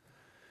know.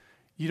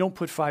 You don't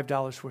put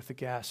 $5 worth of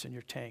gas in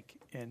your tank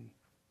and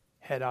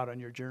head out on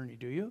your journey,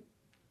 do you?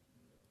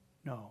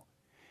 No.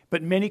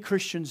 But many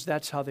Christians,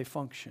 that's how they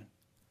function.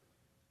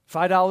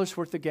 $5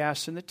 worth of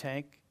gas in the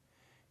tank,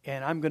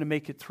 and I'm going to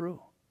make it through.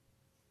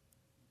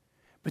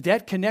 But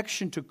that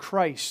connection to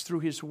Christ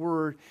through His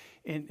Word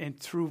and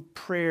through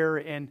prayer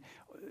and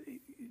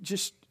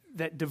just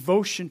that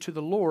devotion to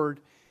the Lord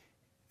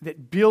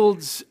that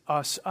builds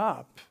us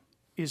up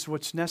is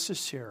what's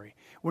necessary.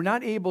 We're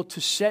not able to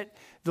set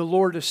the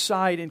Lord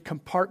aside and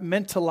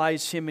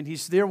compartmentalize Him, and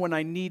He's there when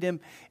I need Him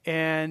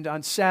and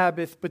on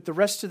Sabbath, but the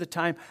rest of the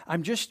time,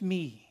 I'm just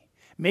me,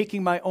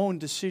 making my own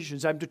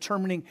decisions. I'm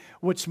determining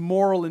what's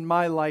moral in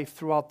my life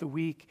throughout the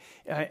week,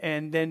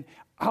 and then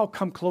I'll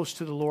come close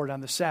to the Lord on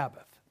the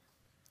Sabbath.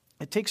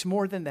 It takes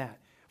more than that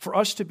for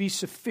us to be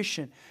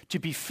sufficient, to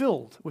be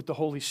filled with the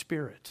Holy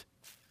Spirit.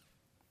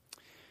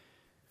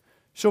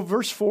 So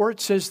verse 4, it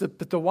says that,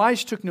 but the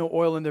wise took no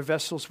oil in their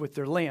vessels with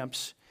their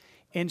lamps.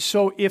 And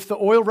so if the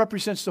oil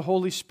represents the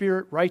Holy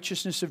Spirit,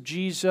 righteousness of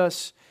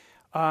Jesus,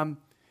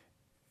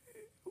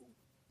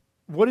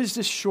 what is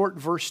this short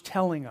verse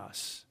telling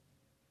us?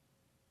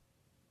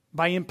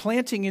 By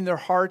implanting in their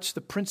hearts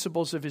the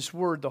principles of His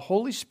Word, the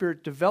Holy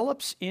Spirit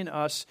develops in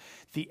us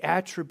the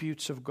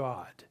attributes of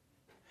God.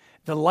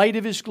 The light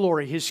of His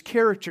glory, His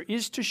character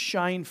is to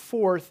shine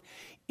forth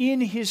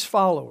in His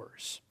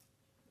followers.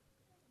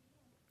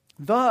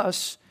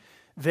 Thus,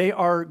 they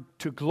are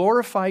to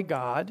glorify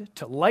God,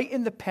 to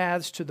lighten the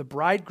paths to the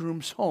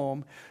bridegroom's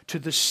home, to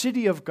the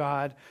city of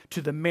God,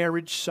 to the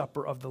marriage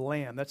supper of the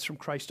Lamb. That's from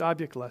Christ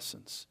Object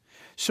Lessons.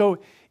 So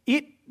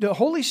the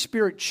Holy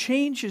Spirit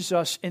changes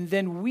us, and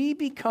then we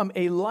become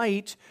a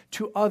light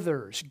to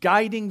others,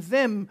 guiding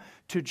them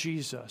to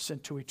Jesus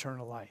and to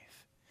eternal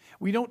life.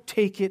 We don't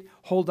take it,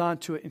 hold on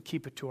to it, and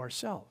keep it to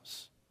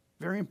ourselves.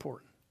 Very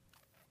important.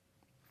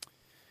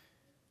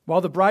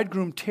 While the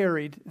bridegroom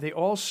tarried, they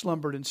all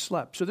slumbered and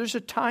slept. So there's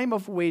a time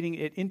of waiting.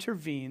 It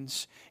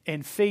intervenes,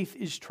 and faith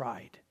is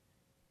tried.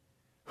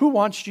 Who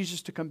wants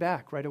Jesus to come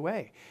back right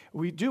away?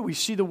 We do. We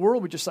see the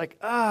world. We're just like,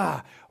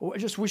 I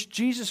just wish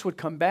Jesus would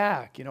come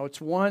back. You know,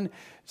 it's one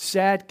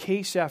sad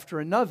case after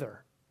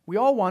another. We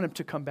all want him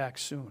to come back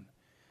soon.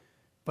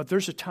 But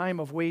there's a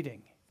time of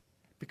waiting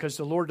because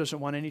the Lord doesn't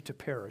want any to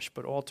perish,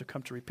 but all to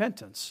come to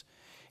repentance.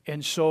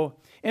 And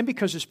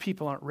because his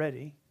people aren't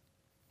ready,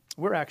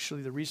 we're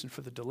actually the reason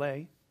for the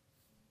delay.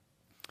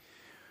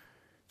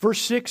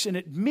 Verse 6, and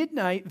at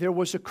midnight there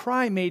was a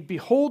cry made,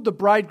 behold, the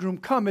bridegroom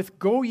cometh,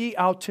 go ye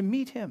out to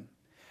meet him.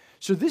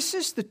 So this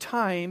is the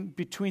time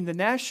between the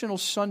National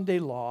Sunday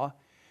Law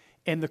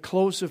and the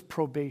close of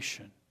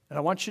probation. And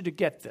I want you to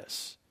get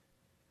this.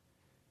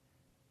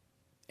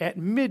 At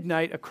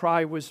midnight a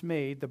cry was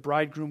made, the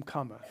bridegroom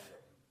cometh.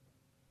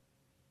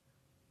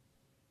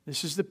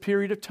 This is the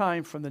period of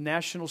time from the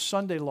National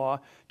Sunday Law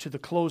to the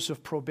close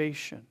of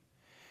probation.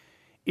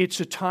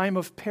 It's a time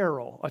of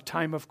peril, a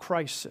time of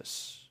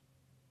crisis.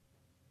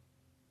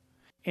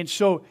 And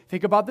so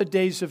think about the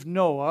days of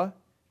Noah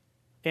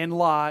and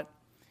Lot.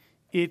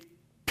 It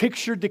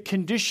pictured the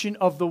condition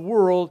of the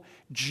world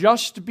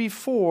just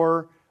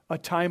before a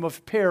time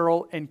of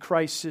peril and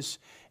crisis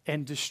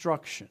and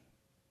destruction.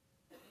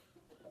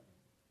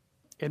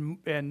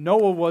 And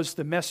Noah was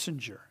the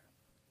messenger.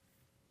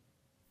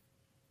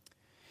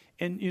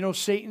 And you know,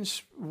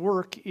 Satan's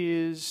work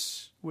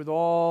is with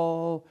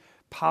all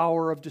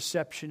power of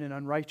deception and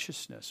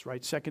unrighteousness,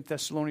 right? 2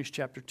 Thessalonians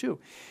chapter 2.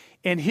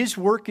 And his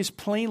work is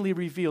plainly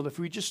revealed. If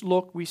we just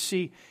look, we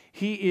see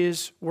he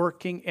is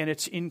working and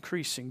it's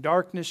increasing.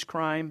 Darkness,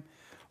 crime,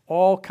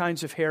 all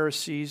kinds of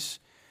heresies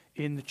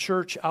in the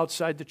church,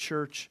 outside the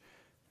church.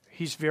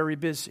 He's very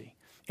busy.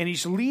 And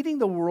he's leading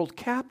the world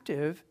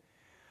captive,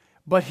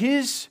 but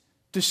his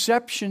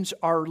deceptions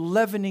are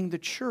leavening the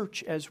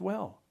church as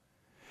well.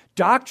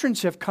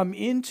 Doctrines have come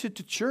into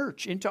the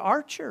church, into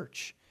our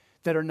church,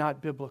 that are not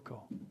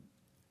biblical.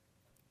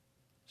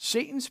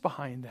 Satan's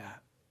behind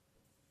that.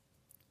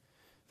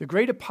 The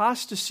great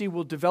apostasy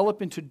will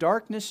develop into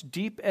darkness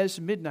deep as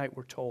midnight,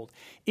 we're told,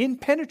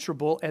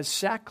 impenetrable as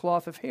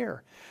sackcloth of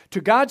hair.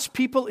 To God's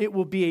people, it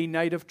will be a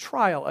night of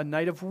trial, a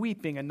night of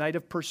weeping, a night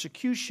of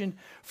persecution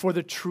for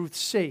the truth's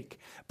sake.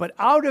 But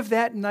out of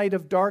that night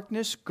of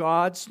darkness,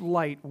 God's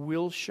light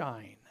will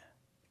shine.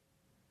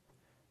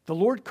 The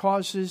Lord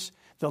causes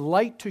the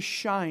light to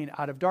shine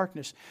out of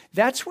darkness.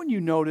 That's when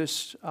you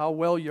notice how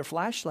well your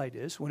flashlight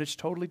is, when it's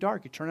totally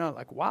dark. You turn it on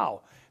like,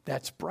 wow,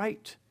 that's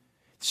bright.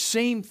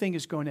 Same thing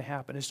is going to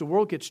happen. As the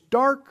world gets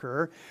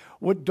darker,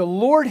 what the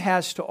Lord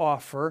has to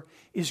offer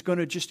is going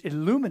to just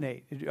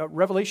illuminate.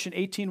 Revelation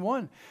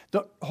 18:1,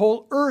 the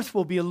whole earth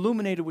will be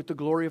illuminated with the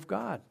glory of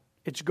God.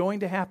 It's going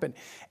to happen.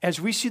 As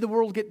we see the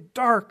world get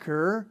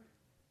darker,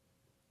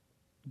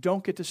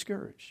 don't get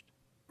discouraged.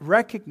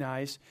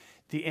 Recognize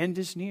the end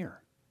is near.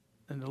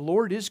 And the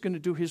Lord is going to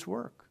do his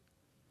work.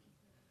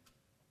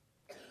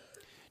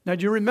 Now,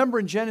 do you remember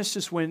in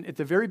Genesis when, at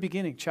the very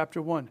beginning,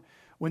 chapter 1,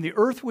 when the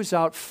earth was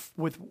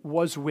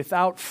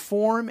without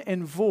form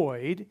and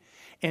void,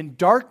 and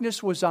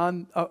darkness was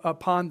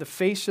upon the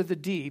face of the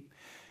deep,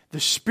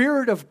 the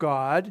Spirit of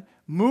God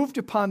moved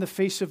upon the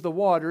face of the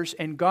waters,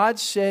 and God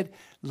said,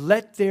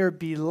 let there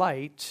be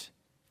light,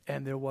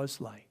 and there was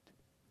light.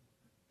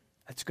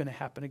 That's going to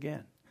happen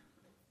again.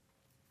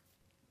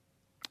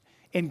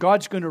 And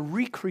God's going to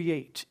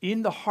recreate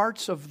in the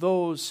hearts of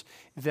those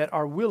that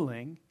are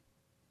willing,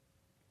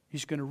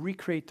 he's going to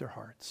recreate their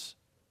hearts.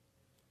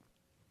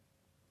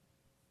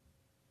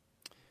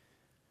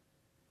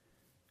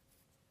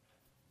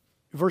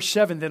 Verse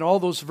 7, then all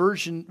those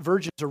virgins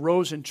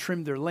arose and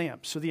trimmed their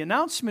lamps. So the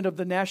announcement of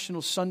the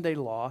National Sunday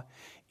Law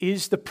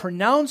is the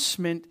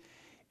pronouncement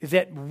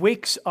that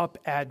wakes up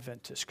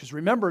Adventists. Because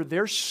remember,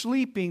 they're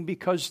sleeping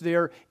because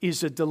there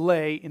is a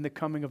delay in the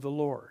coming of the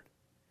Lord.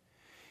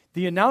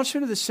 The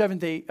announcement of the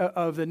seventh day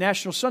of the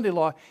National Sunday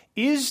Law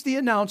is the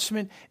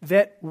announcement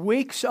that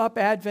wakes up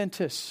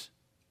Adventists.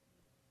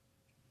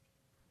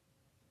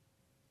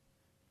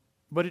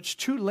 But it's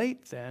too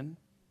late then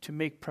to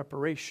make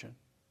preparation.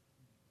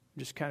 I'm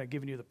just kind of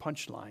giving you the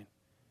punchline.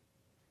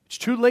 It's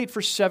too late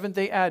for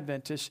Seventh-day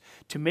Adventists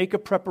to make a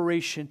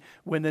preparation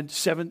when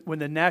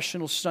the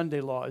National Sunday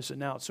Law is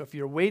announced. So if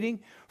you're waiting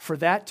for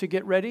that to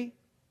get ready,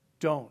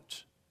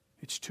 don't.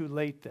 It's too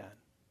late then.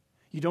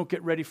 You don't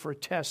get ready for a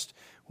test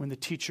when the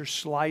teacher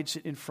slides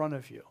it in front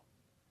of you.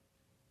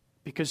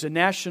 Because the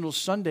National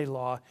Sunday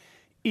Law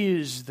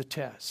is the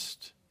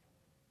test.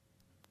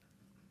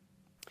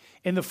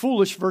 And the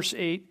foolish, verse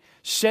 8,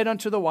 said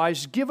unto the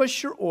wise, give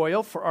us your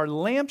oil, for our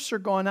lamps are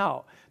gone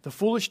out. The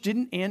foolish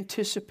didn't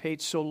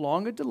anticipate so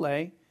long a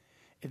delay,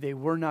 and they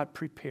were not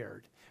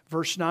prepared.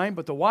 Verse 9,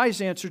 but the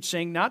wise answered,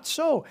 saying, not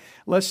so,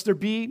 lest there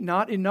be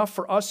not enough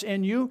for us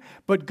and you,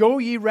 but go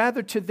ye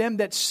rather to them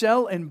that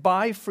sell and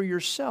buy for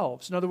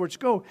yourselves. In other words,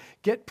 go,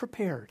 get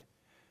prepared.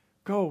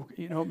 Go,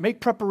 make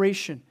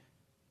preparation.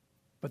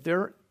 But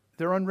they're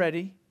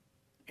unready,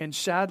 and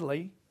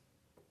sadly,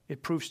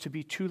 it proves to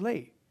be too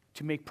late.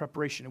 to make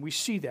preparation. And we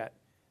see that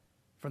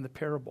from the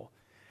parable.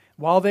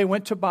 While they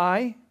went to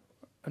buy,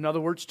 in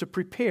other words, to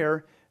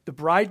prepare, the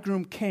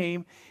bridegroom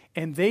came,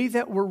 and they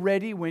that were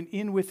ready went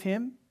in with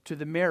him to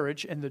the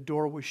marriage, and the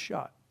door was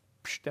shut.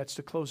 That's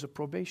the close of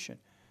probation.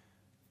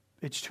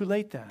 It's too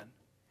late then.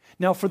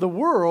 Now, for the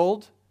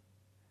world,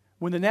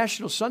 when the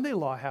National Sunday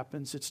Law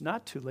happens, it's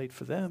not too late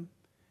for them,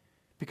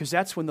 because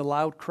that's when the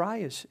loud cry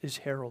is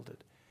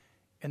heralded.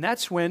 And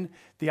that's when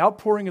the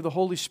outpouring of the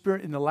Holy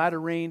Spirit in the latter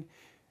rain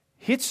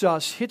hits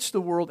us, hits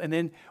the world, and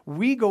then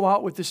we go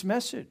out with this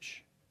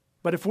message.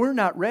 But if we're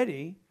not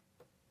ready,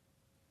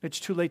 it's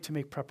too late to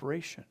make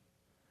preparation.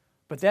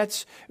 But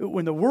that's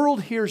when the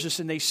world hears us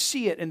and they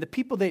see it, and the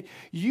people that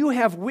you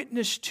have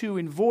witnessed to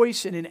in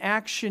voice and in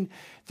action,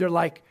 they're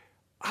like,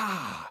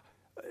 I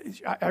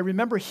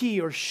remember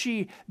he or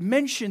she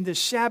mentioned this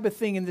Sabbath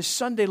thing and this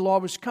Sunday law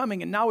was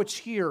coming, and now it's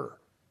here.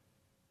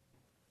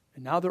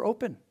 And now they're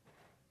open.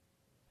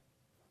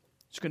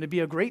 It's going to be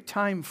a great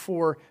time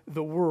for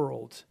the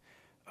world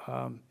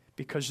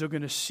because they're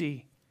going to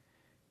see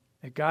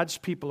that God's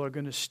people are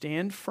going to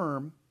stand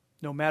firm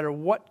no matter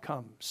what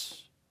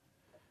comes.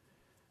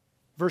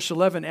 Verse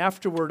 11,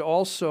 afterward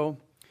also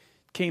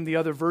came the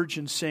other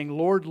virgins, saying,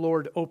 Lord,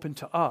 Lord, open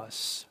to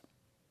us.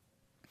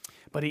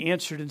 But he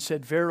answered and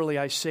said, Verily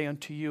I say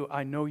unto you,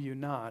 I know you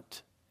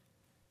not.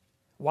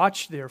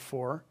 Watch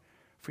therefore,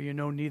 for you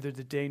know neither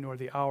the day nor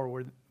the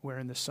hour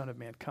wherein the Son of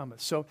Man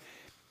cometh. So,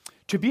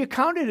 to be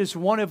accounted as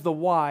one of the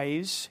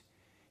wise,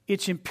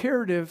 it's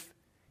imperative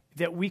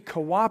that we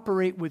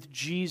cooperate with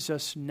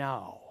Jesus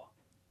now.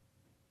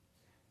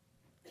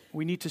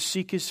 We need to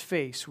seek his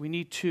face. We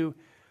need to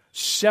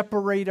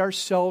separate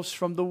ourselves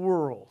from the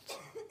world.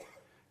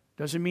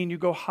 Doesn't mean you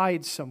go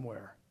hide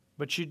somewhere,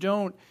 but you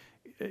don't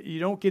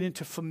get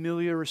into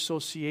familiar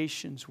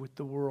associations with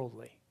the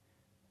worldly,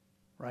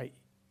 right?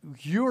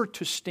 You're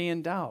to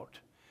stand out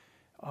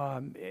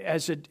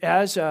as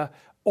a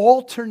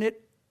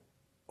alternative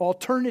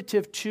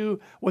to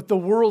what the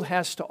world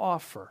has to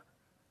offer.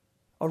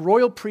 A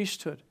royal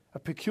priesthood, a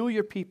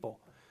peculiar people.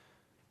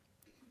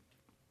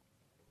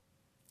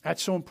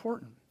 That's so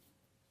important.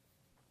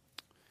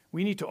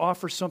 We need to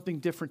offer something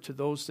different to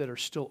those that are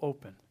still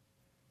open.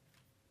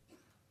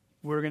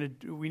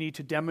 We need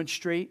to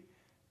demonstrate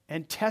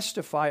and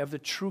testify of the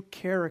true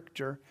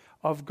character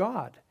of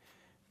God.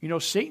 You know,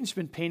 Satan's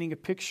been painting a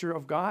picture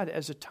of God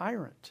as a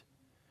tyrant,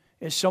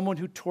 as someone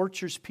who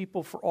tortures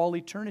people for all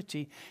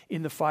eternity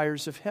in the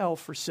fires of hell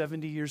for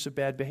 70 years of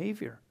bad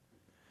behavior.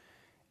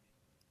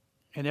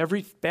 And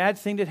every bad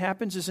thing that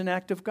happens is an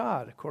act of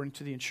God, according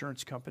to the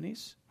insurance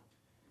companies.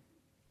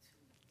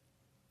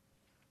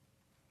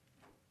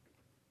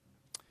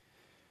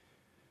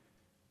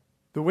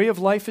 The way of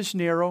life is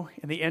narrow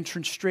and the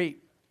entrance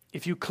straight.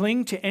 If you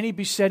cling to any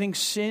besetting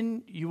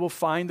sin, you will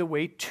find the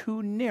way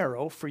too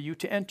narrow for you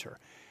to enter.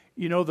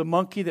 You know the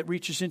monkey that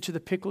reaches into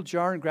the pickle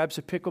jar and grabs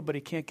a pickle, but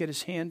he can't get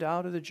his hand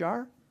out of the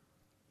jar?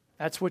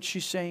 That's what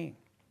she's saying.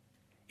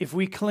 If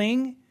we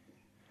cling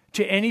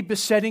to any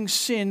besetting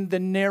sin, the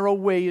narrow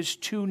way is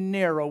too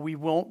narrow. We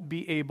won't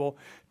be able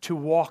to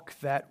walk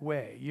that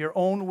way. Your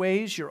own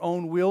ways, your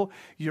own will,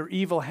 your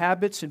evil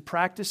habits and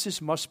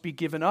practices must be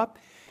given up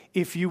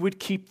if you would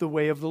keep the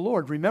way of the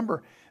Lord.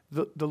 Remember,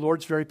 the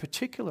Lord's very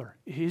particular.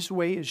 His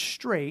way is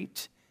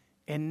straight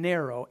and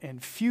narrow,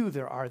 and few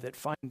there are that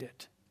find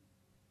it.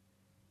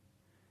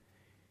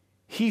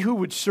 He who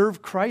would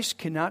serve Christ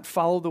cannot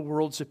follow the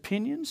world's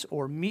opinions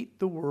or meet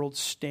the world's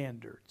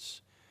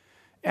standards.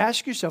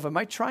 Ask yourself, am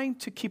I trying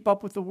to keep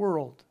up with the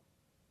world?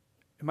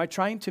 Am I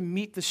trying to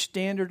meet the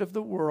standard of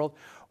the world?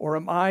 Or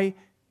am I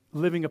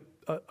living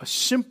a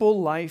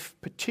simple life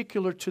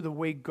particular to the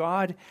way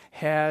God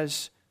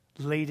has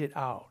laid it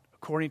out,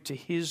 according to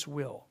his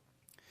will?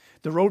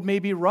 The road may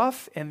be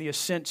rough and the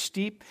ascent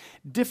steep.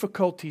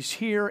 Difficulties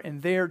here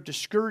and there,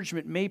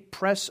 discouragement may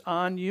press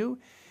on you.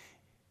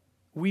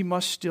 We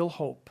must still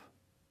hope.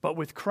 But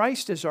with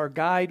Christ as our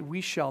guide,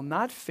 we shall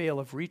not fail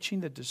of reaching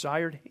the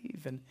desired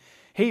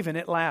haven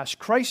at last.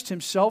 Christ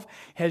himself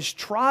has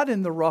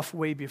trodden the rough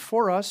way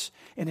before us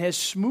and has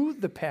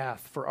smoothed the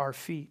path for our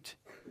feet.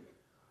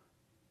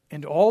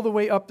 And all the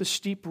way up the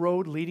steep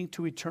road leading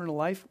to eternal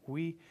life,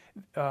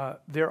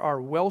 there are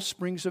well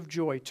springs of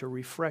joy to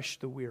refresh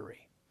the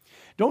weary.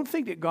 Don't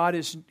think that God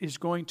is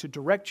going to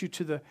direct you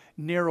to the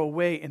narrow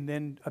way and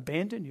then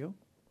abandon you.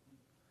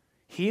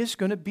 He is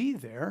going to be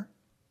there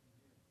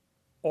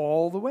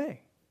all the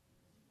way.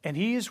 And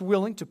he is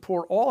willing to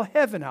pour all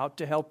heaven out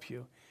to help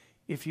you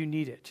if you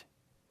need it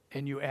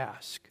and you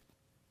ask.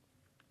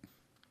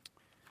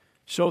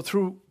 So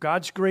through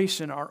God's grace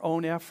and our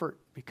own effort,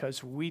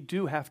 because we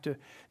do have to,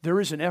 there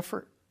is an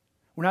effort.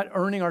 We're not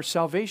earning our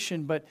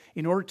salvation, but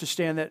in order to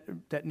stay on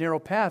that narrow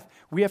path,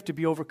 we have to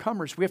be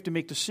overcomers. We have to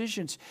make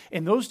decisions,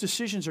 and those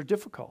decisions are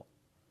difficult.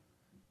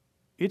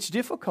 It's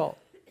difficult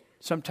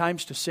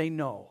sometimes to say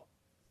no.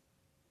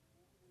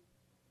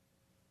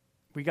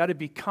 We got to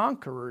be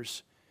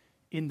conquerors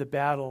in the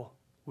battle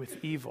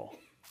with evil.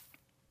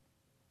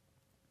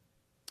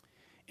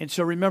 And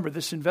so remember,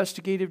 this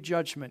investigative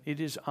judgment, it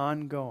is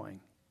ongoing.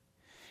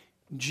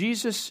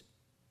 Jesus,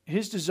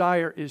 his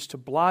desire is to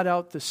blot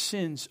out the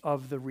sins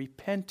of the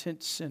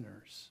repentant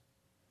sinners.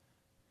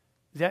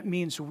 That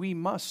means we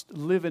must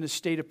live in a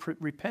state of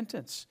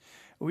repentance.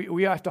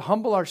 We have to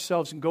humble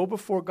ourselves and go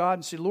before God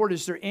and say, Lord,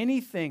 is there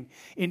anything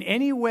in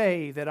any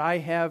way that I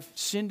have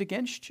sinned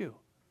against you?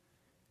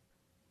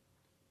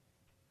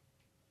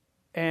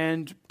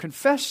 And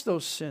confess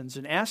those sins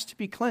and ask to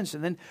be cleansed.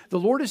 And then the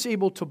Lord is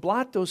able to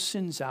blot those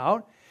sins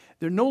out.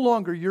 They're no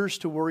longer yours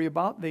to worry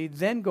about. They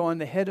then go on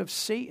the head of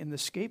Satan, the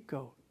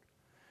scapegoat.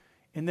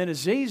 And then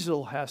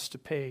Azazel has to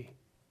pay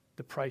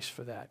the price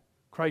for that.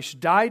 Christ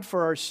died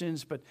for our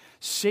sins, but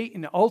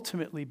Satan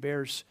ultimately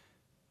bears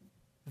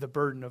the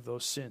burden of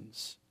those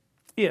sins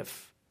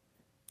if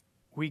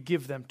we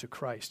give them to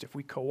Christ, if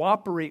we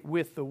cooperate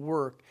with the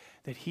work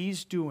that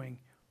he's doing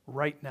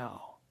right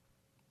now.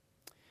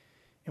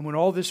 And when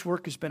all this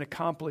work has been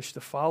accomplished,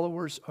 the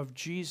followers of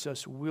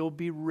Jesus will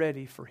be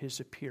ready for his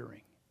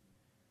appearing.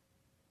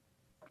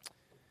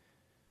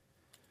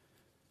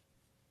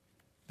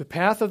 The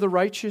path of the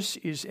righteous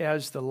is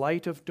as the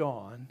light of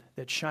dawn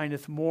that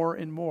shineth more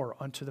and more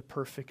unto the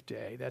perfect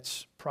day.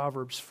 That's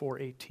Proverbs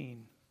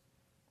 4:18.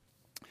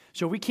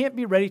 So we can't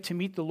be ready to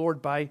meet the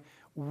Lord by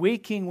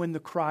waking when the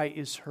cry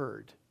is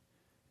heard,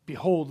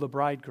 behold the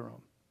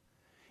bridegroom,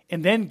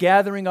 and then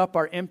gathering up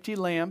our empty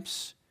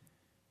lamps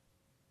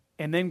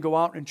and then go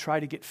out and try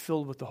to get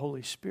filled with the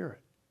Holy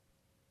Spirit.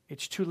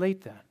 It's too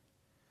late then.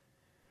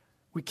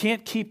 We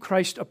can't keep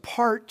Christ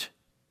apart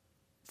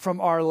from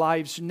our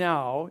lives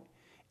now,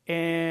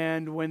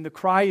 and when the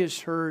cry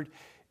is heard,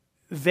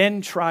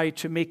 then try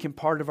to make him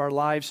part of our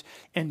lives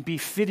and be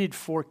fitted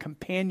for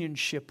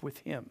companionship with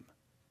him.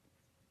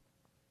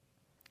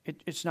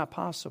 It's not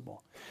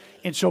possible.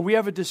 And so we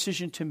have a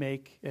decision to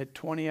make at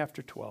 20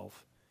 after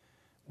 12.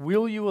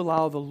 Will you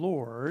allow the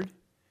Lord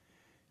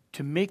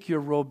to make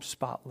your robe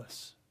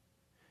spotless?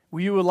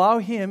 Will you allow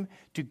him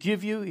to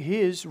give you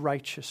his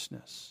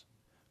righteousness,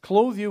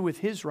 clothe you with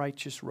his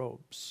righteous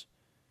robes,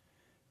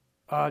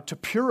 to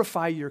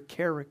purify your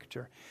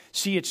character?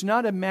 See, it's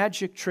not a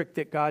magic trick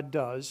that God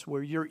does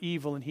where you're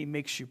evil and he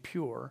makes you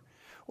pure,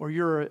 or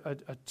you're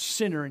a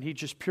sinner and he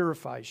just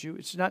purifies you.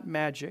 It's not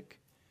magic.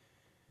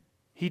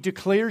 He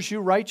declares you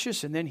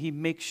righteous and then he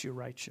makes you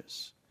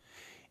righteous.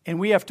 And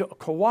we have to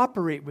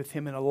cooperate with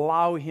him and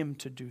allow him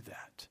to do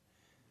that.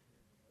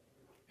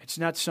 It's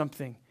not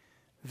something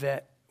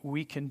that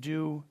we can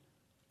do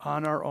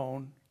on our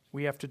own.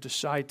 We have to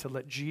decide to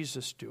let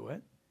Jesus do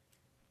it.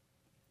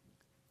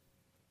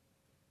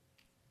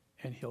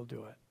 And he'll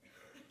do it.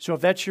 So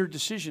if that's your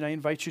decision, I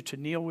invite you to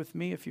kneel with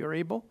me if you're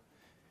able.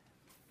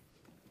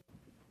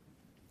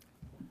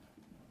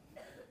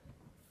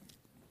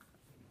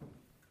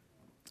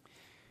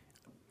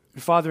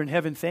 Father in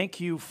heaven, thank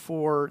you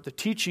for the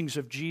teachings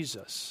of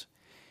Jesus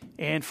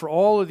and for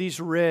all of these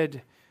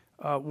read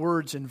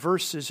words and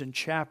verses and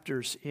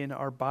chapters in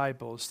our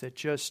Bibles that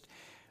just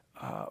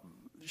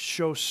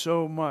show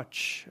so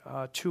much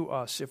to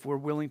us if we're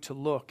willing to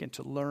look and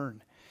to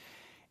learn.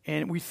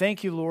 And we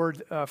thank you,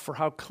 Lord, for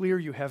how clear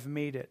you have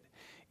made it.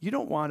 You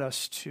don't want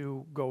us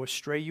to go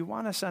astray. You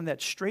want us on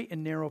that straight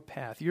and narrow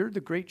path. You're the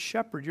great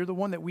shepherd. You're the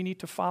one that we need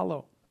to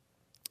follow.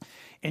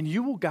 And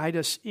you will guide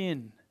us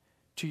in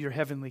to your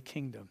heavenly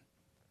kingdom.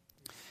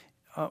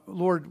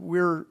 Lord,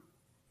 we're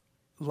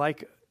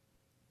like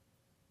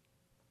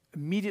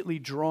immediately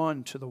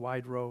drawn to the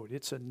wide road.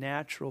 It's a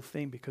natural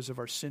thing because of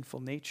our sinful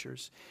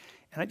natures.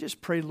 And I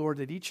just pray, Lord,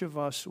 that each of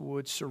us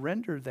would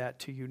surrender that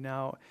to you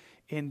now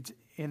and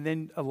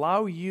then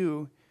allow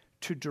you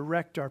to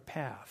direct our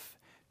path,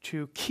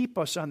 to keep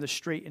us on the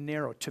straight and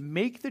narrow, to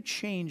make the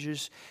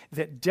changes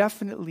that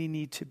definitely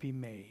need to be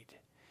made.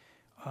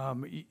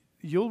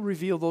 You'll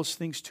reveal those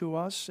things to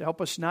us.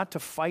 Help us not to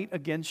fight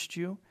against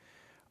you.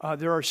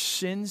 There are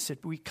sins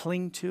that we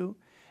cling to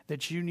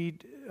that you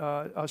need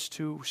us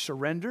to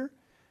surrender.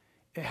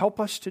 Help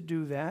us to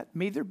do that.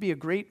 May there be a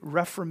great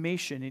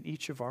reformation in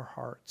each of our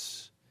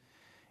hearts.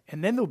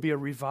 And then there'll be a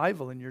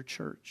revival in your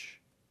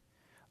church.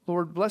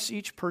 Lord, bless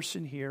each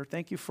person here.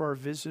 Thank you for our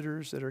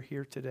visitors that are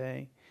here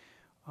today,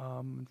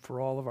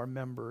 for all of our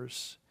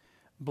members.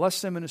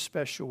 Bless them in a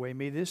special way.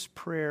 May this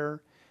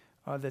prayer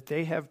that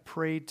they have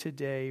prayed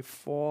today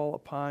fall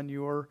upon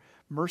your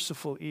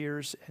merciful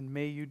ears, and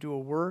may you do a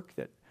work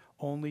that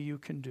only you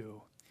can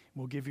do.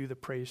 We'll give you the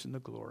praise and the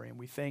glory, and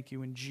we thank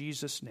you in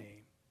Jesus'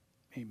 name.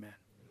 Amen.